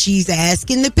morning? She's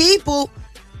asking the people,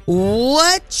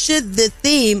 what should the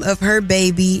theme of her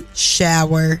baby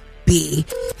shower be?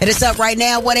 Hit us up right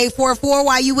now,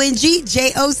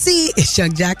 1-844-YUNG-JOC. It's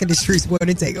Young Jock in the Streets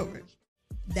Morning Takeover.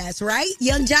 That's right,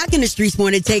 Young Jock in the Streets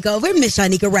Morning Takeover. Miss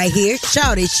Shanika right here.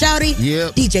 Shouty.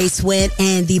 Yep. DJ Swin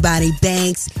and the Bonnie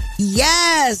Banks.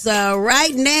 Yes,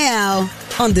 right now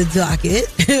on the docket,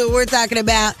 we're talking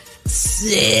about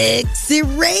Sexy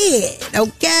Red,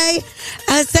 okay?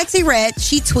 Sexy Red,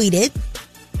 she tweeted,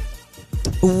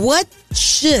 what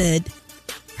should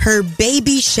her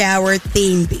baby shower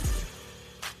theme be?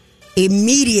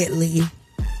 Immediately,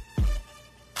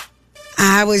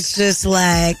 I was just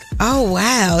like, oh,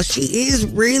 wow, she is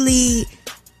really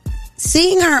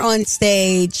seeing her on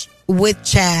stage with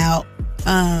child,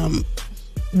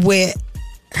 with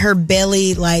her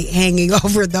belly like hanging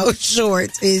over those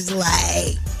shorts is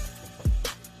like,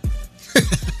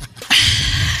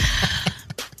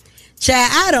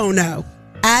 child, I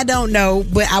don't know,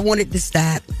 but I wanted to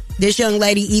stop. This young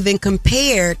lady even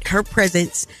compared her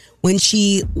presence when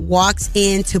she walks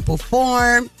in to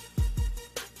perform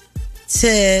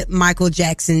to Michael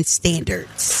Jackson's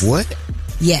standards. What?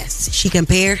 Yes, she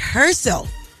compared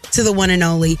herself to the one and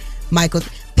only Michael.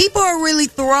 People are really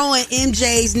throwing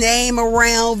MJ's name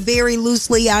around very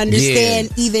loosely. I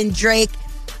understand even Drake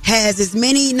has as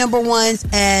many number ones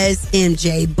as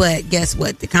MJ, but guess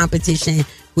what? The competition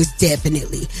was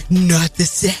definitely not the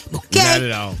same. Okay? Not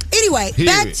at all. Anyway,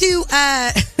 back to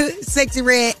Sexy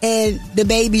Red and the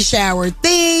baby shower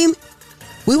theme.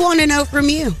 We want to know from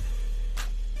you.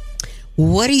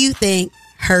 What do you think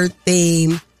her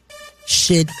theme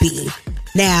should be?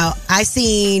 Now, I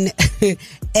seen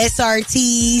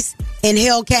SRTs and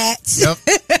Hellcats. Yep.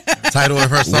 Title of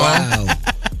her song. Wow.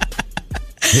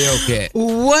 Hellcat.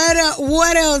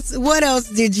 What else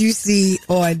did you see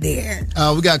on there?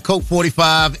 We got Coke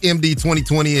 45, MD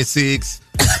 2020 and 6.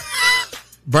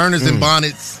 Burners and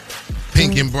bonnets,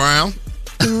 pink and brown.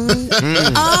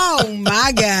 Oh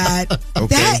my God. Okay.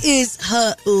 That is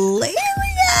hilarious.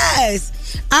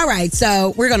 All right,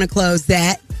 so we're gonna close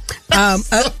that.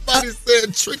 Somebody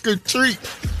said trick or treat.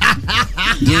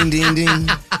 Ding, ding, ding.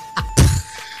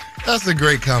 That's a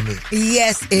great comment.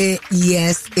 Yes, it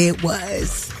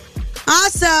was.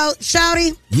 Also,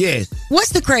 Shouty, Yes. what's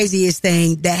the craziest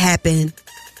thing that happened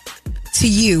to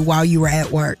you while you were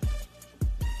at work?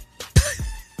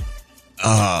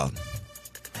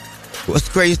 What's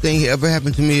the craziest thing that ever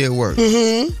happened to me at work?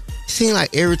 Mm-hmm. Seems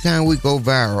like every time we go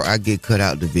viral, I get cut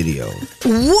out the video.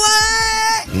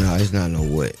 What? No, it's not no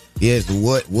what. Yeah, it's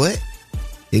what?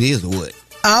 It is a what.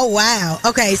 Oh, wow.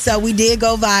 Okay, so we did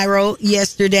go viral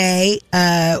yesterday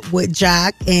with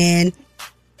Jock and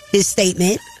his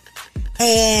statement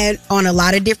and on a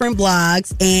lot of different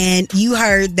blogs. And you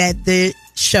heard that the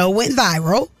show went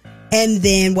viral. And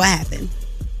then what happened?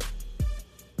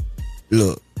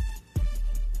 Look,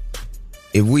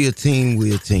 if we a team,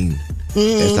 we a team.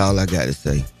 Mm-hmm. That's all I got to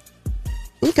say.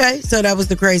 Okay, so that was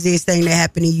the craziest thing that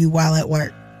happened to you while at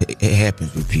work. It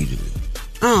happens repeatedly.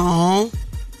 Oh.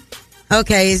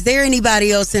 Okay, is there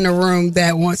anybody else in the room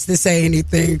that wants to say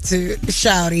anything to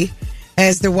Shouty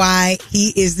as to why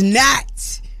he is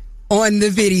not on the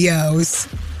videos?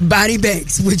 Bonnie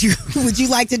Banks, would you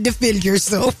like to defend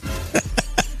yourself?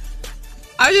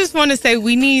 I just want to say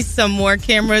we need some more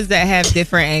cameras that have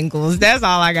different angles. That's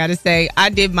all I got to say. I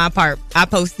did my part. I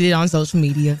posted it on social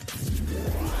media.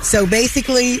 So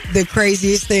basically, the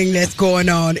craziest thing that's going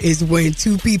on is when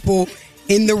two people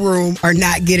in the room are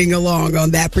not getting along on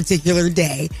that particular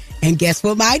day. And guess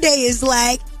what my day is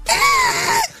like?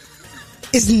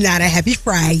 It's not a happy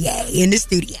Friday in the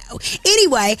studio.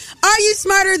 Anyway, are you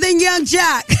smarter than Young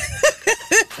Jock?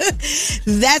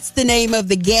 That's the name of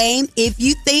the game. If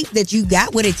you think that you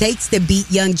got what it takes to beat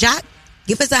Young Jock,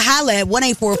 give us a holla at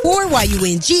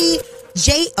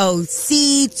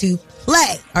 1-844-YUNG-JOC to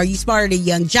play. Are you smarter than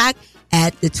Young Jock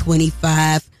at the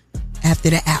 25 after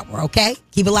the hour, okay?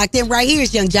 Keep it locked in right here.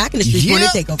 It's Young Jock and the Street Morning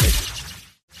Takeover.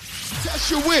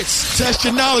 Test your wits. Test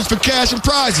your knowledge for cash and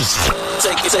prizes.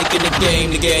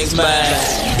 Taking the game's mine.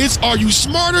 It's Are You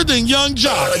Smarter Than Young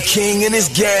Jock? A king in his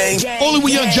gang. Only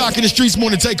with Young Jock in the Streets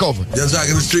Morning Takeover. Young Jock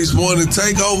in the Streets Morning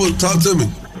Takeover. Talk to me.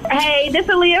 Hey, this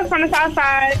is Aaliyah from the South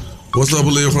Side. What's up,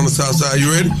 Aaliyah from the South Side?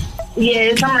 You ready?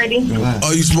 Yes, I'm ready.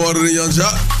 Are you smarter than Young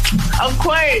Jock? Of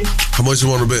course. How much you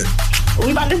want to bet?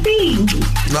 We about to see.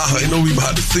 Nah, ain't no we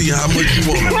about to see how much you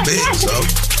want to bet, so.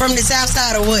 From the South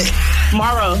Side of what?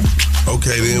 Morrow.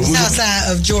 Okay, then. South Side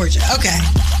of Georgia. Okay.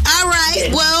 All right.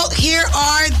 Well, here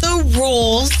are the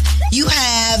rules. You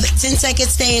have 10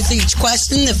 seconds to answer each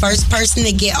question. The first person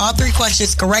to get all 3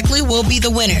 questions correctly will be the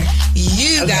winner.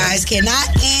 You guys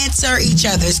cannot answer each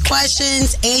other's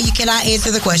questions, and you cannot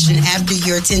answer the question after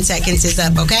your 10 seconds is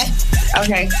up, okay?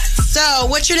 Okay. So,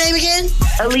 what's your name again?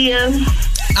 Aaliyah.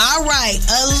 All right,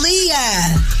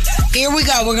 Aaliyah. Here we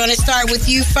go. We're going to start with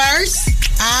you first.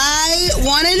 I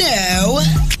want to know,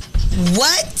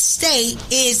 what state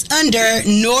is under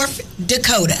North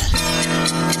Dakota?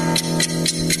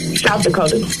 South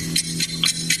Dakota.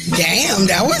 Damn,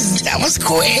 that was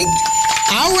quick.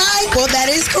 All right, well, that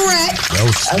is correct.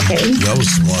 That was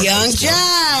smart. Young Jock.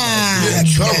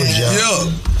 Yeah.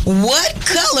 What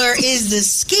color is the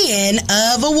skin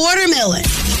of a watermelon?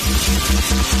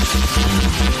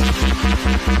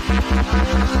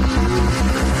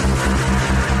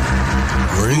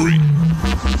 Green.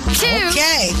 2.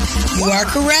 Okay, you are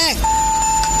correct.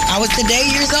 I was today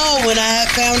years old when I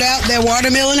found out that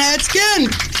watermelon had skin.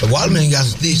 The watermelon got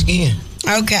some thick skin.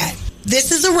 Okay,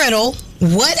 this is a riddle.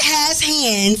 What has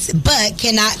hands but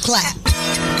cannot clap?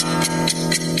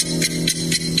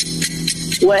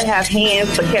 What have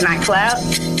hands but cannot clap?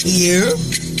 You.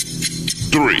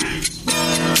 3.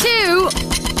 2.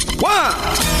 1.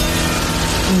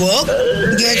 Whoop.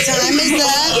 Your time is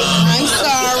up. I'm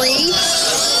sorry.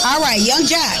 All right, Young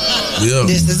Jock. Yeah.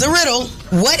 This is a riddle.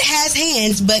 What has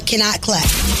hands but cannot clap?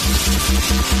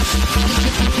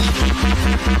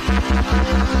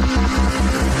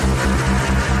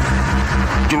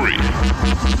 3.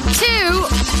 2.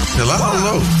 Hell, I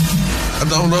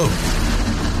don't know.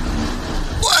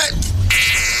 What?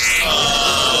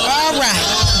 All right.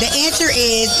 The answer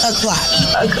is a clock.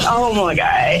 Oh my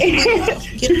God.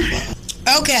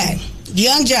 Okay.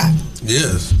 Young Jock.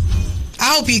 Yes.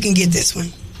 I hope you can get this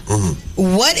one.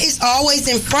 What is always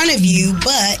in front of you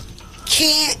but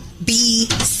can't be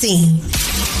seen?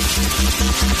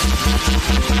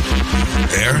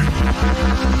 Air.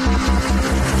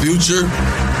 Future.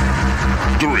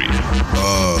 3.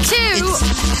 2.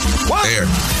 Air.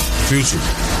 Future.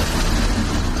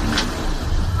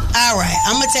 All right,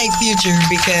 I'm going to take future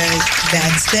because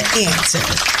that's the answer.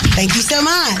 Thank you so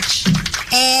much.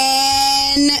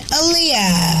 And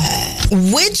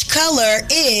Aaliyah, which color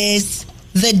is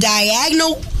the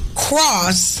diagonal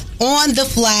cross on the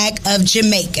flag of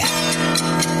Jamaica?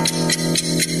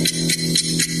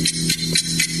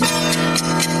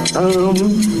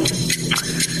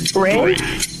 Red.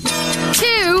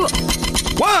 2.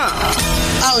 1.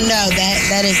 Oh no,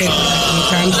 that isn't the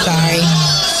answer. I'm sorry.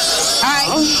 All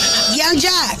right, Young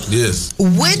Jock. Yes.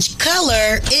 Which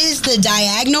color is the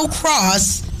diagonal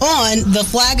cross on the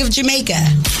flag of Jamaica?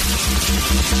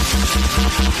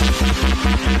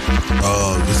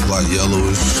 It's like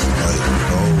yellowish, like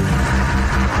gold.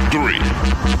 3.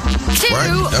 2.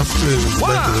 Right? Africa is basically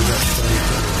got the same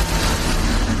color.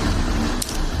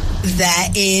 That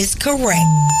is correct.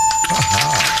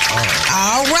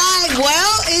 All right.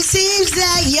 Well, it seems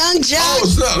that Young Jock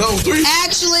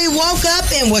actually woke up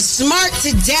and was smart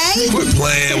today. Quit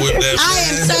playing with that. I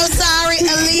am so sorry,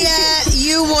 Aaliyah.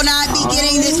 You will not be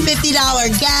getting this $50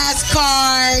 gas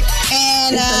card.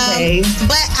 And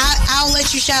but I'll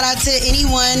let you shout out to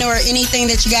anyone or anything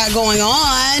that you got going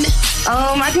on.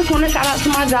 I just want to shout out to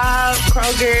my job,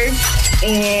 Kroger,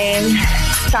 and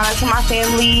shout out to my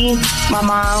family, my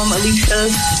mom,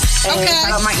 Alicia. And shout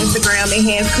out my Instagram,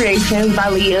 Enhanced Creations by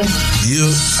Leah.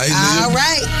 Yeah. Hey, Leah. All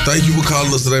right. Thank you for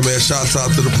calling us today, man. Shouts out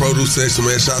to the produce section,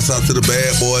 man. Shouts out to the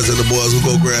bad boys and the boys who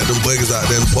go grab them buggies out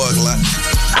there in the parking lot.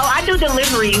 Oh, I do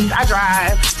deliveries. I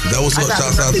drive. That was up.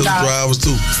 Shouts out to the drivers,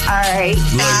 too. All right.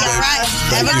 Love you, baby. All right.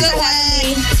 Have a good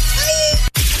one.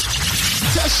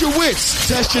 Test your wits.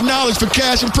 Test your knowledge for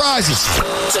cash and prizes.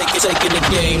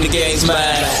 Taking the game's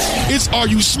mine. It's Are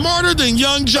You Smarter Than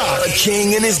Young Jock? A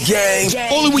king and his gang.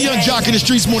 Only with Young Jock in the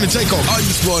Streets Morning Takeover. Are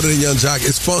You Smarter Than Young Jock?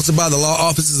 It's sponsored by the law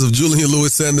offices of Julian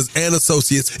Lewis Sanders and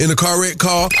Associates. In a car wreck,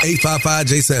 call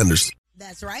 855-J-Sanders.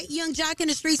 That's right. Young Jock in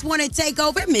the Streets Morning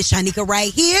Takeover. Miss Shanika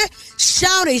right here.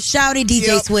 Shout it,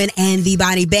 DJ Swin and the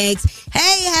Bonnie Banks.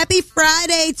 Hey, happy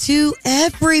Friday to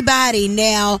everybody.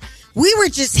 Now, we were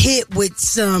just hit with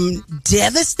some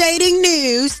devastating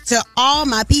news to all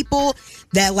my people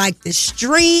that like to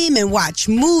stream and watch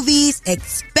movies,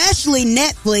 especially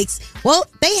Netflix. Well,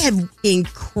 they have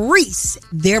increased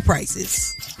their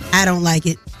prices. I don't like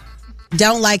it.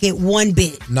 Don't like it one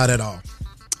bit. Not at all.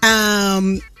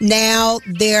 Now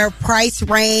their price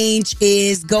range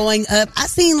is going up. I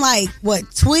seen like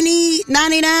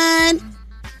 $20.99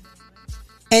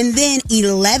 and then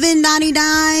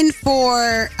 $11.99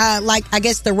 for I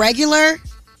guess the regular.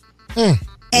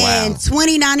 And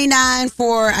 $20.99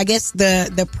 for I guess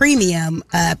the premium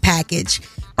package.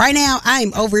 Right now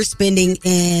I'm overspending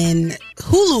in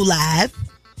Hulu Live.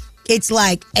 It's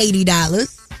like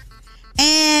 $80.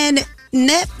 And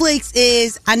Netflix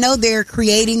is, I know they're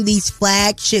creating these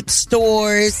flagship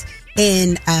stores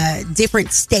in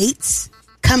different states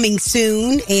coming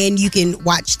soon, and you can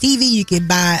watch TV, you can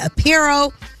buy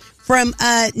apparel from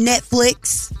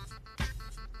Netflix.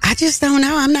 I just don't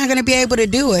know. I'm not going to be able to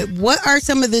do it. What are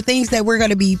some of the things that we're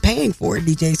going to be paying for,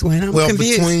 DJ Swin? I'm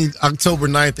confused. Between October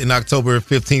 9th and October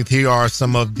 15th, here are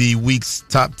some of the week's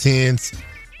top 10s.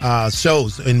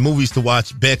 Shows and movies to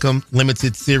watch. Beckham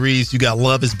limited series. You got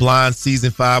Love is Blind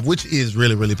season 5, which is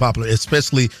really, really popular,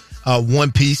 especially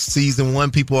One Piece season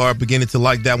 1. People are beginning to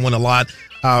like that one a lot.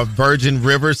 Virgin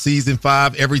River season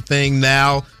 5, Everything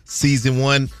Now season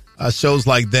 1. Shows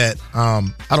like that. I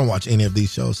don't watch any of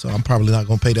these shows, so I'm probably not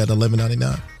going to pay that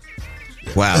 $11.99.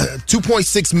 Wow.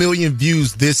 2.6 million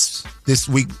views this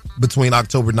week between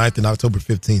October 9th and October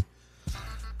 15th.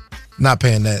 Not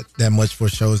paying that much for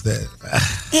shows that.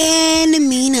 And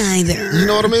me neither. You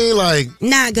know what I mean? Like,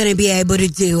 not going to be able to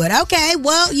do it. Okay,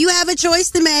 well, you have a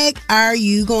choice to make. Are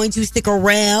you going to stick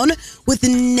around with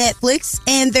Netflix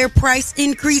and their price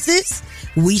increases?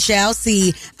 We shall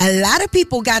see. A lot of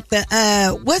people got the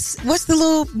what's the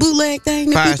little bootleg thing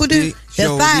that Fire people do? Stick.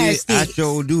 The Fire Stick. I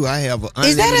sure do. I have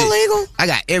Is that illegal? I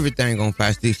got everything on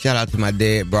Fire Stick. Shout out to my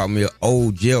dad. Brought me an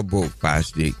old jailbroke Fire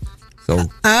Stick. So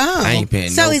I ain't paying.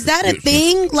 So is that a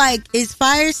thing? Like, is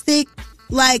Fire Stick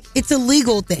like it's a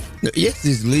legal thing? Yes,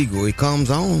 it's legal. It comes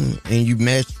on and you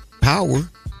match power.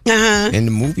 And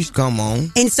the movies come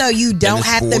on. And so you don't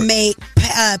have to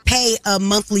pay a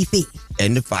monthly fee.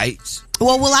 And the fights.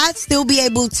 Well, will I still be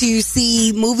able to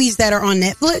see movies that are on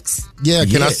Netflix? Yeah,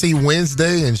 can I see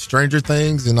Wednesday and Stranger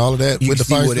Things and all of that? You with can the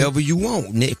see Fire whatever you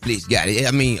want. Netflix got it.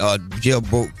 I mean,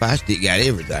 jailbroke Fire Stick got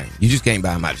everything. You just can't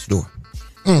buy them out of the store.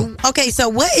 Okay, so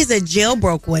what is a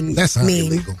jailbroke one That sounds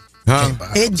mean? illegal. Huh?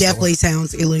 It definitely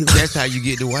sounds illegal. That's how you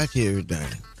get to watch everything.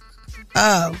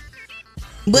 Oh.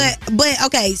 But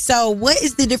okay, so what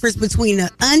is the difference between an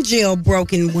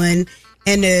unjailbroken one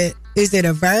and is it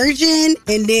a virgin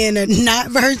and then a not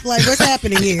virgin? Like, what's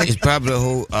happening here? It's probably a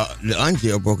whole, the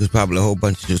unjailbroke is probably a whole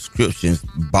bunch of subscriptions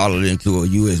bottled into a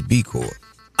USB cord.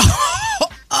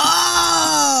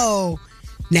 Oh,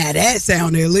 now that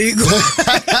sounds illegal. All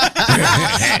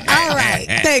right,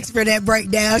 thanks for that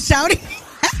breakdown, Shouty.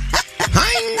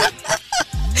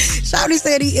 Shouty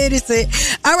said he innocent.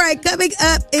 All right, coming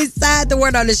up inside the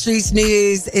Word on the Streets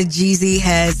news, Jeezy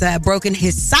has broken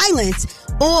his silence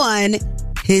on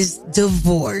his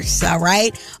divorce. All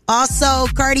right. Also,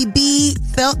 Cardi B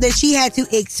felt that she had to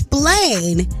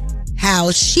explain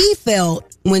how she felt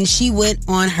when she went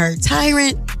on her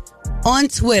tyrant on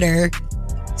Twitter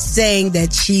saying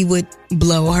that she would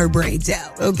blow her brains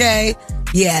out. Okay.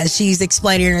 Yeah, she's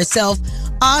explaining herself.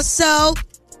 Also,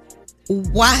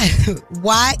 YNW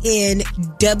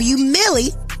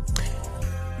Millie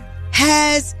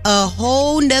has a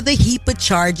whole nother heap of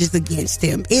charges against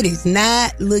him. It is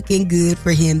not looking good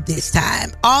for him this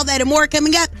time. All that and more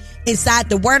coming up inside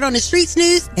the Word on the Streets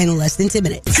news in less than 10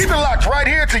 minutes. Keep it locked right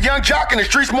here to Young Jock in the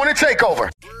Streets Morning Takeover.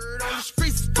 Word on the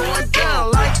streets going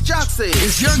down like Jock said.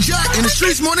 It's Young Jock in the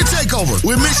Streets Morning Takeover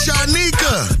with Miss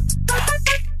Shanika.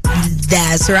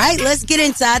 That's right. Let's get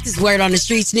inside this Word on the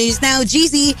Streets news. Now,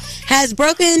 Jeezy has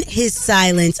broken his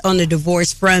silence on the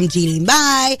divorce from Jeannie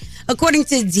Mai, according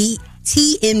to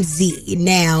TMZ.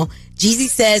 Now, Jeezy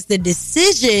says the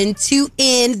decision to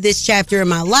end this chapter in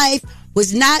my life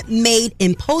was not made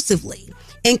impulsively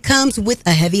and comes with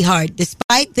a heavy heart.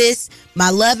 Despite this, my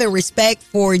love and respect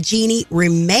for Jeannie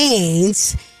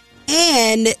remains.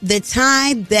 And the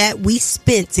time that we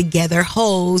spent together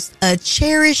holds a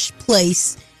cherished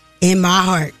place in my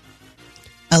heart.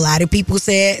 A lot of people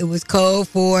said it was code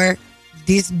for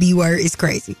this B word is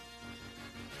crazy.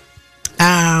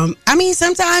 I mean,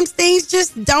 sometimes things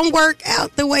just don't work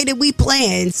out the way that we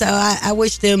planned. So I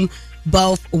wish them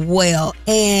both well.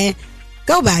 And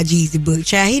go buy Jeezy book,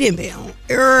 child. He didn't be on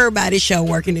everybody's show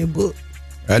working in book.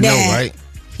 I know, right?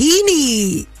 He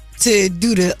need to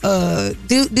do the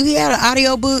do he have an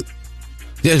audio book?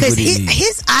 Because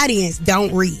his audience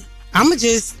don't read. I'ma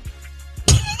just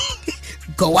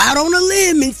go out on a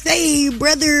limb and say,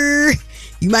 brother,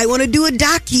 you might want to do a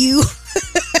docu.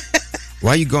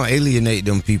 Why you gonna alienate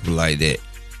them people like that?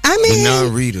 I mean, the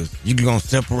non-readers. You gonna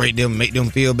separate them, make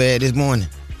them feel bad this morning?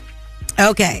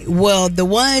 Okay, well, the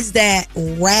ones that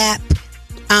rap,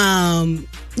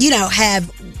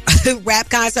 have rap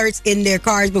concerts in their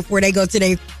cars before they go to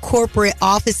their corporate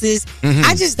offices,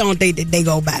 I just don't think that they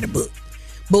go by the book.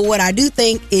 But what I do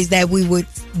think is that we would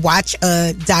watch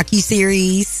a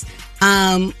docuseries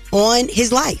on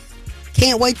his life.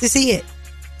 Can't wait to see it.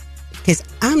 Because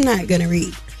I'm not going to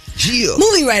read. Yeah.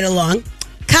 Moving right along,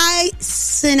 Kai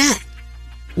Cenat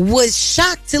was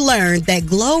shocked to learn that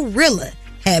Glorilla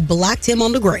had blocked him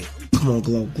on the gram. Come on,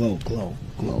 Glow.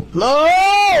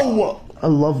 No! I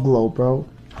love Glow, bro.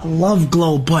 I love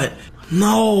Glow, but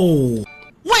no.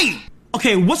 Wait!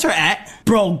 Okay, what's her at?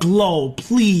 Bro, Glow,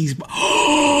 please.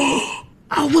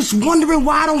 I was wondering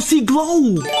why I don't see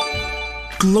Glow.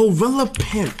 Glorilla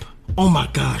Pimp. Oh my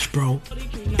gosh, bro.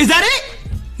 Is that it?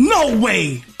 No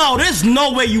way. Oh, there's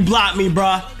no way you blocked me,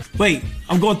 bruh. Wait,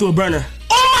 I'm going through a burner.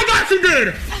 Oh my gosh, you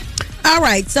did! All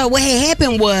right, so what had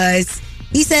happened was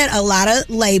he said a lot of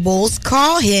labels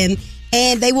call him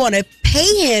and they want to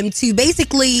pay him to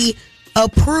basically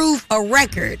approve a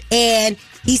record. And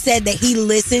he said that he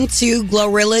listened to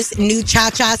Glorilla's new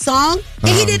Cha-Cha song and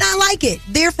he did not like it.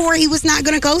 Therefore, he was not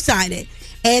going to co-sign it.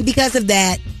 And because of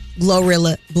that,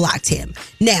 Glorilla blocked him.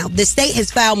 Now, the state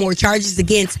has filed more charges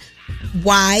against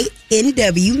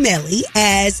YNW Melly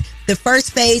as the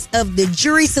first phase of the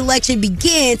jury selection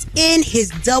begins in his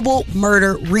double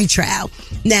murder retrial.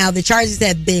 Now, the charges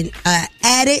have been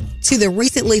added to the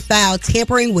recently filed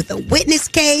tampering with a witness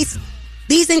case.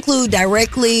 These include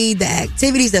directly the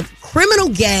activities of criminal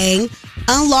gang,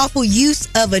 unlawful use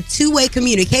of a two-way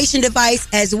communication device,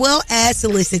 as well as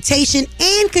solicitation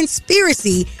and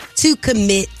conspiracy to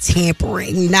commit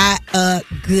tampering. Not a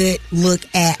good look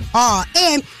at all.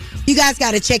 And you guys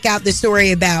got to check out the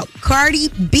story about Cardi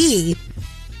B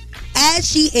as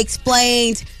she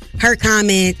explained her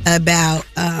comment about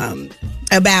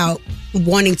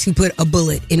wanting to put a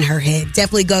bullet in her head.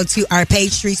 Definitely go to our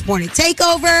page, Streets Morning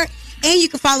Takeover, and you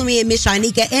can follow me at Miss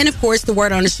Shanika. And of course, the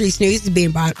Word on the Streets News is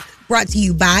being brought to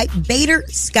you by Bader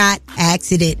Scott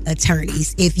Accident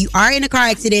Attorneys. If you are in a car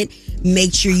accident,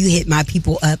 make sure you hit my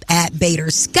people up at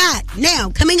Bader Scott. Now,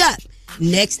 coming up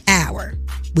next hour,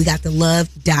 we got the Love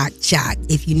Doc Jock.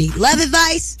 If you need love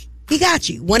advice, he got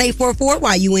you.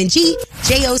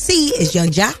 1-844-YUNG-JOC is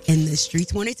Young Jock and the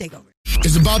Streets Morning Takeover.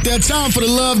 It's about that time for the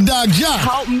Love Doc Jock.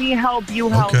 Help me help you,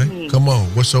 help me. Come on,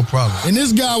 what's your problem? And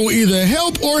this guy will either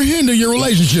help or hinder your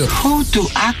relationship. Who do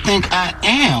I think I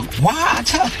am? Why I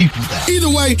tell people that? Either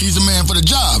way, he's a man for the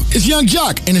job. It's Young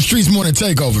Jock in the Streets Morning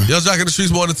Takeover. Young Jock in the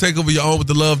Streets Morning Takeover. You're on with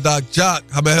the Love Doc Jock.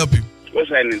 How may I help you? What's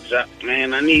happening, Jock?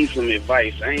 Man, I need some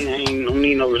advice. I don't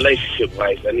need no relationship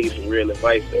advice. I need some real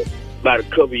advice. About a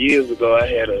couple years ago, I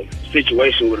had a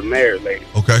situation with a married lady.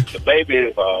 Okay. The baby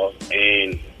involved,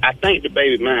 and I think the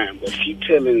baby mine, but she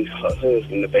telling her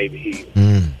husband the baby his.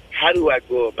 How do I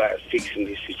go about fixing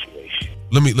this situation?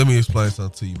 Let me explain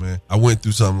something to you, man. I went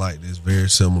through something like this, very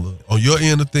similar. On your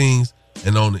end of things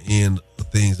and on the end of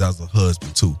things as a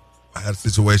husband, too. I had a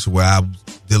situation where I was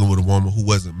dealing with a woman who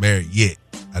wasn't married yet.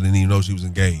 I didn't even know she was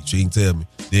engaged. She didn't tell me.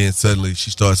 Then suddenly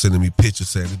she started sending me pictures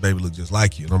saying, this baby look just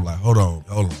like you. And I'm like, hold on,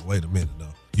 wait a minute now.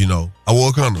 You know, I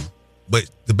wore a condom, but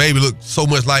the baby looked so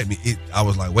much like me. I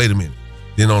was like, wait a minute.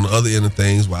 Then on the other end of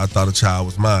things, where I thought a child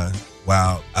was mine,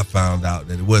 while I found out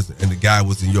that it wasn't, and the guy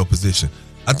was in your position.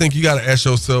 I think you got to ask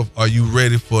yourself, are you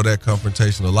ready for that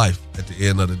confrontation of life? At the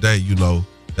end of the day, you know,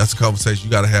 that's a conversation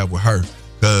you got to have with her,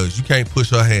 because you can't push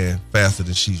her hand faster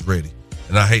than she's ready.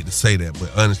 And I hate to say that, but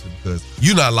honestly, because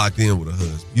you're not locked in with a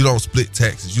husband. You don't split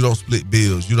taxes. You don't split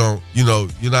bills. You don't,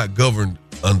 you're not governed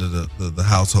under the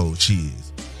household she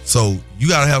is. So you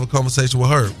got to have a conversation with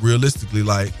her realistically.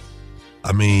 Like,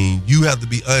 I mean, you have to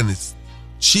be honest.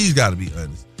 She's got to be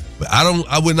honest. But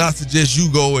I would not suggest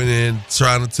you going and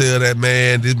trying to tell that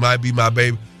man, this might be my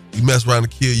baby. You mess around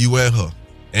and kill you and her.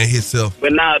 and himself.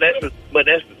 But now that's the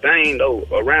thing though.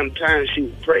 Around the time she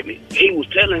was pregnant, he was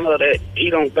telling her that he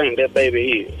don't think that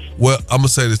baby is. Well, I'm gonna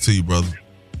say this to you, brother.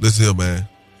 Listen here, man.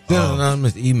 Send an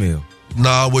anonymous email.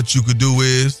 Nah, what you could do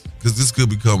is, because this could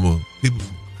become people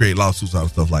create lawsuits out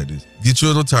of stuff like this. Get you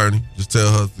an attorney. Just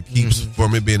tell her to keep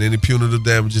from it being any punitive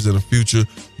damages in the future.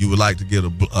 You would like to get a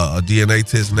DNA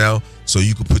test now so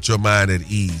you can put your mind at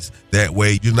ease. That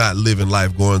way you're not living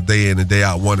life going day in and day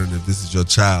out wondering if this is your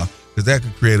child, because that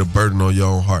could create a burden on your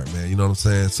own heart, man. You know what I'm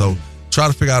saying? So try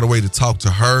to figure out a way to talk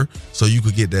to her so you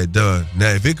could get that done.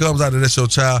 Now, if it comes out that that's your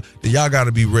child, then y'all got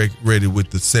to be ready with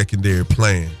the secondary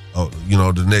plan.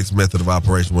 The next method of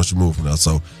operation once you move from there.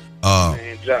 So,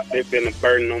 man, Jock, they've been a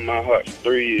burden on my heart for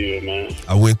 3 years, man.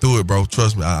 I went through it, bro.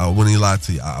 Trust me. I wouldn't even lie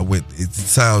to you. It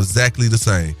sounds exactly the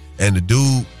same. And the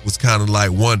dude was kind of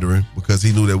like wondering because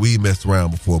he knew that we messed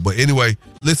around before. But anyway,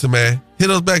 listen, man, hit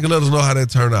us back and let us know how that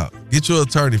turned out. Get your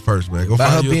attorney first, man. Go By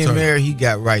find her your being attorney. married, he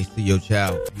got rights to your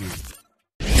child.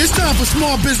 It's time for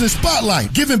Small Business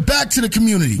Spotlight, giving back to the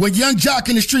community with Young Jock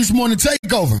in the Streets Morning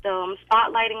Takeover. So I'm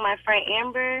spotlighting my friend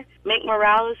Amber. Make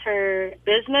Morale is her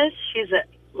business. She's a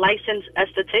licensed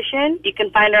esthetician. You can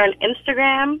find her on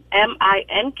Instagram,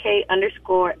 MINK_MORALE.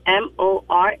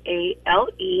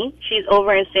 She's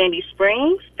over in Sandy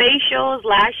Springs. Facials,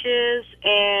 lashes,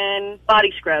 and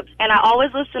body scrubs. And I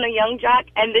always listen to Young Jock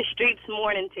and the Streets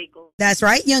Morning Takeover. That's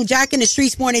right. Young Jock in the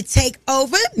Streets Morning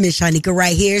Takeover. Miss Shanika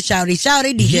right here. Shouty,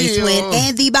 DJ Swin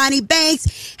and the Bonnie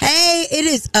Banks. Hey, it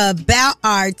is about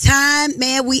our time,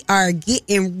 man. We are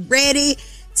getting ready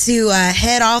to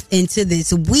head off into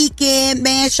this weekend,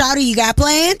 man. Shawty, you got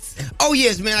plans? Oh,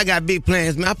 yes, man. I got big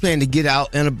plans, man. I plan to get out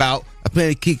and about. I plan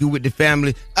to kick it with the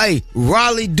family. Hey,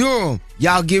 Raleigh, Durham.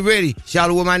 Y'all get ready. Shout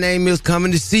out what my name is.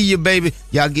 Coming to see you, baby.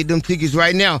 Y'all get them tickets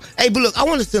right now. Hey, but look, I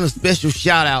want to send a special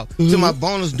shout out to my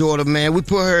bonus daughter, man. We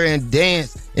put her in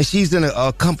dance, and she's in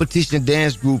a competition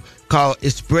dance group called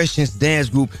Expressions Dance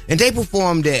Group. And they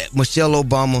performed at Michelle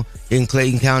Obama in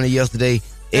Clayton County yesterday.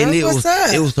 And it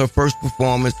was her first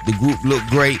performance. The group looked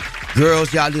great.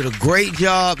 Girls, y'all did a great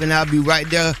job, and I'll be right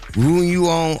there rooting you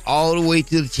on all the way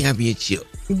to the championship.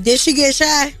 Did she get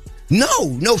shy?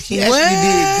 No, she actually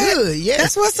did good. Yeah,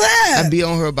 that's what's up. I be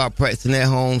on her about practicing at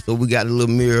home, so we got a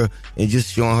little mirror and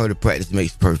just showing her the practice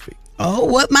makes perfect. Oh,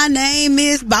 what my name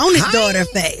is, bonus daughter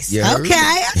face. Yeah, okay,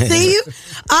 I see you.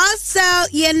 Also,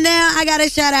 I got a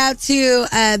shout out to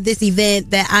this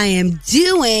event that I am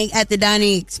doing at the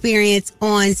Dining Experience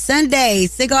on Sunday.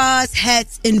 Cigars,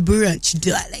 hats, and brunch,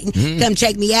 darling. Come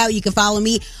check me out. You can follow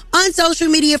me on social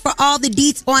media for all the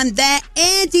deets on that.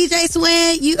 And DJ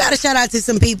Swin, you got a shout out to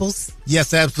some peoples.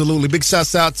 Yes, absolutely. Big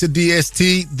shouts out to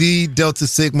DST, the Delta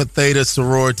Sigma Theta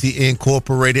Sorority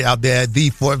Incorporated out there at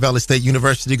the Fort Valley State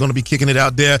University. Going to be kicking it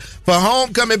out there for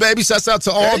homecoming, baby. Shouts out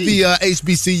to all the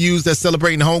HBCUs that's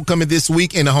celebrating homecoming this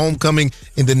week and the homecoming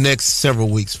in the next several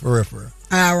weeks. For real.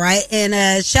 All right.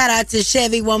 And shout out to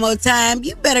Chevy one more time.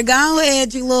 You better go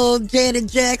ahead, you little Janet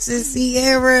Jackson,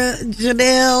 Sierra,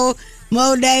 Janelle,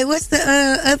 Moday. What's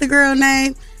the other girl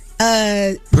name?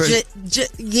 The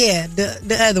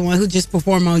other one who just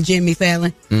performed on Jimmy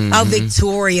Fallon. Oh,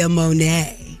 Victoria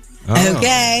Monet. Oh.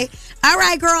 Okay. All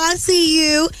right, girl, I see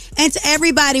you. And to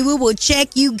everybody, we will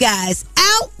check you guys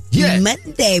out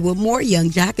Monday with more Young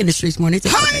Jock in the Streets Morning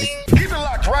Takeover. Keep it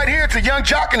locked right here to Young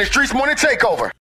Jock in the Streets Morning Takeover.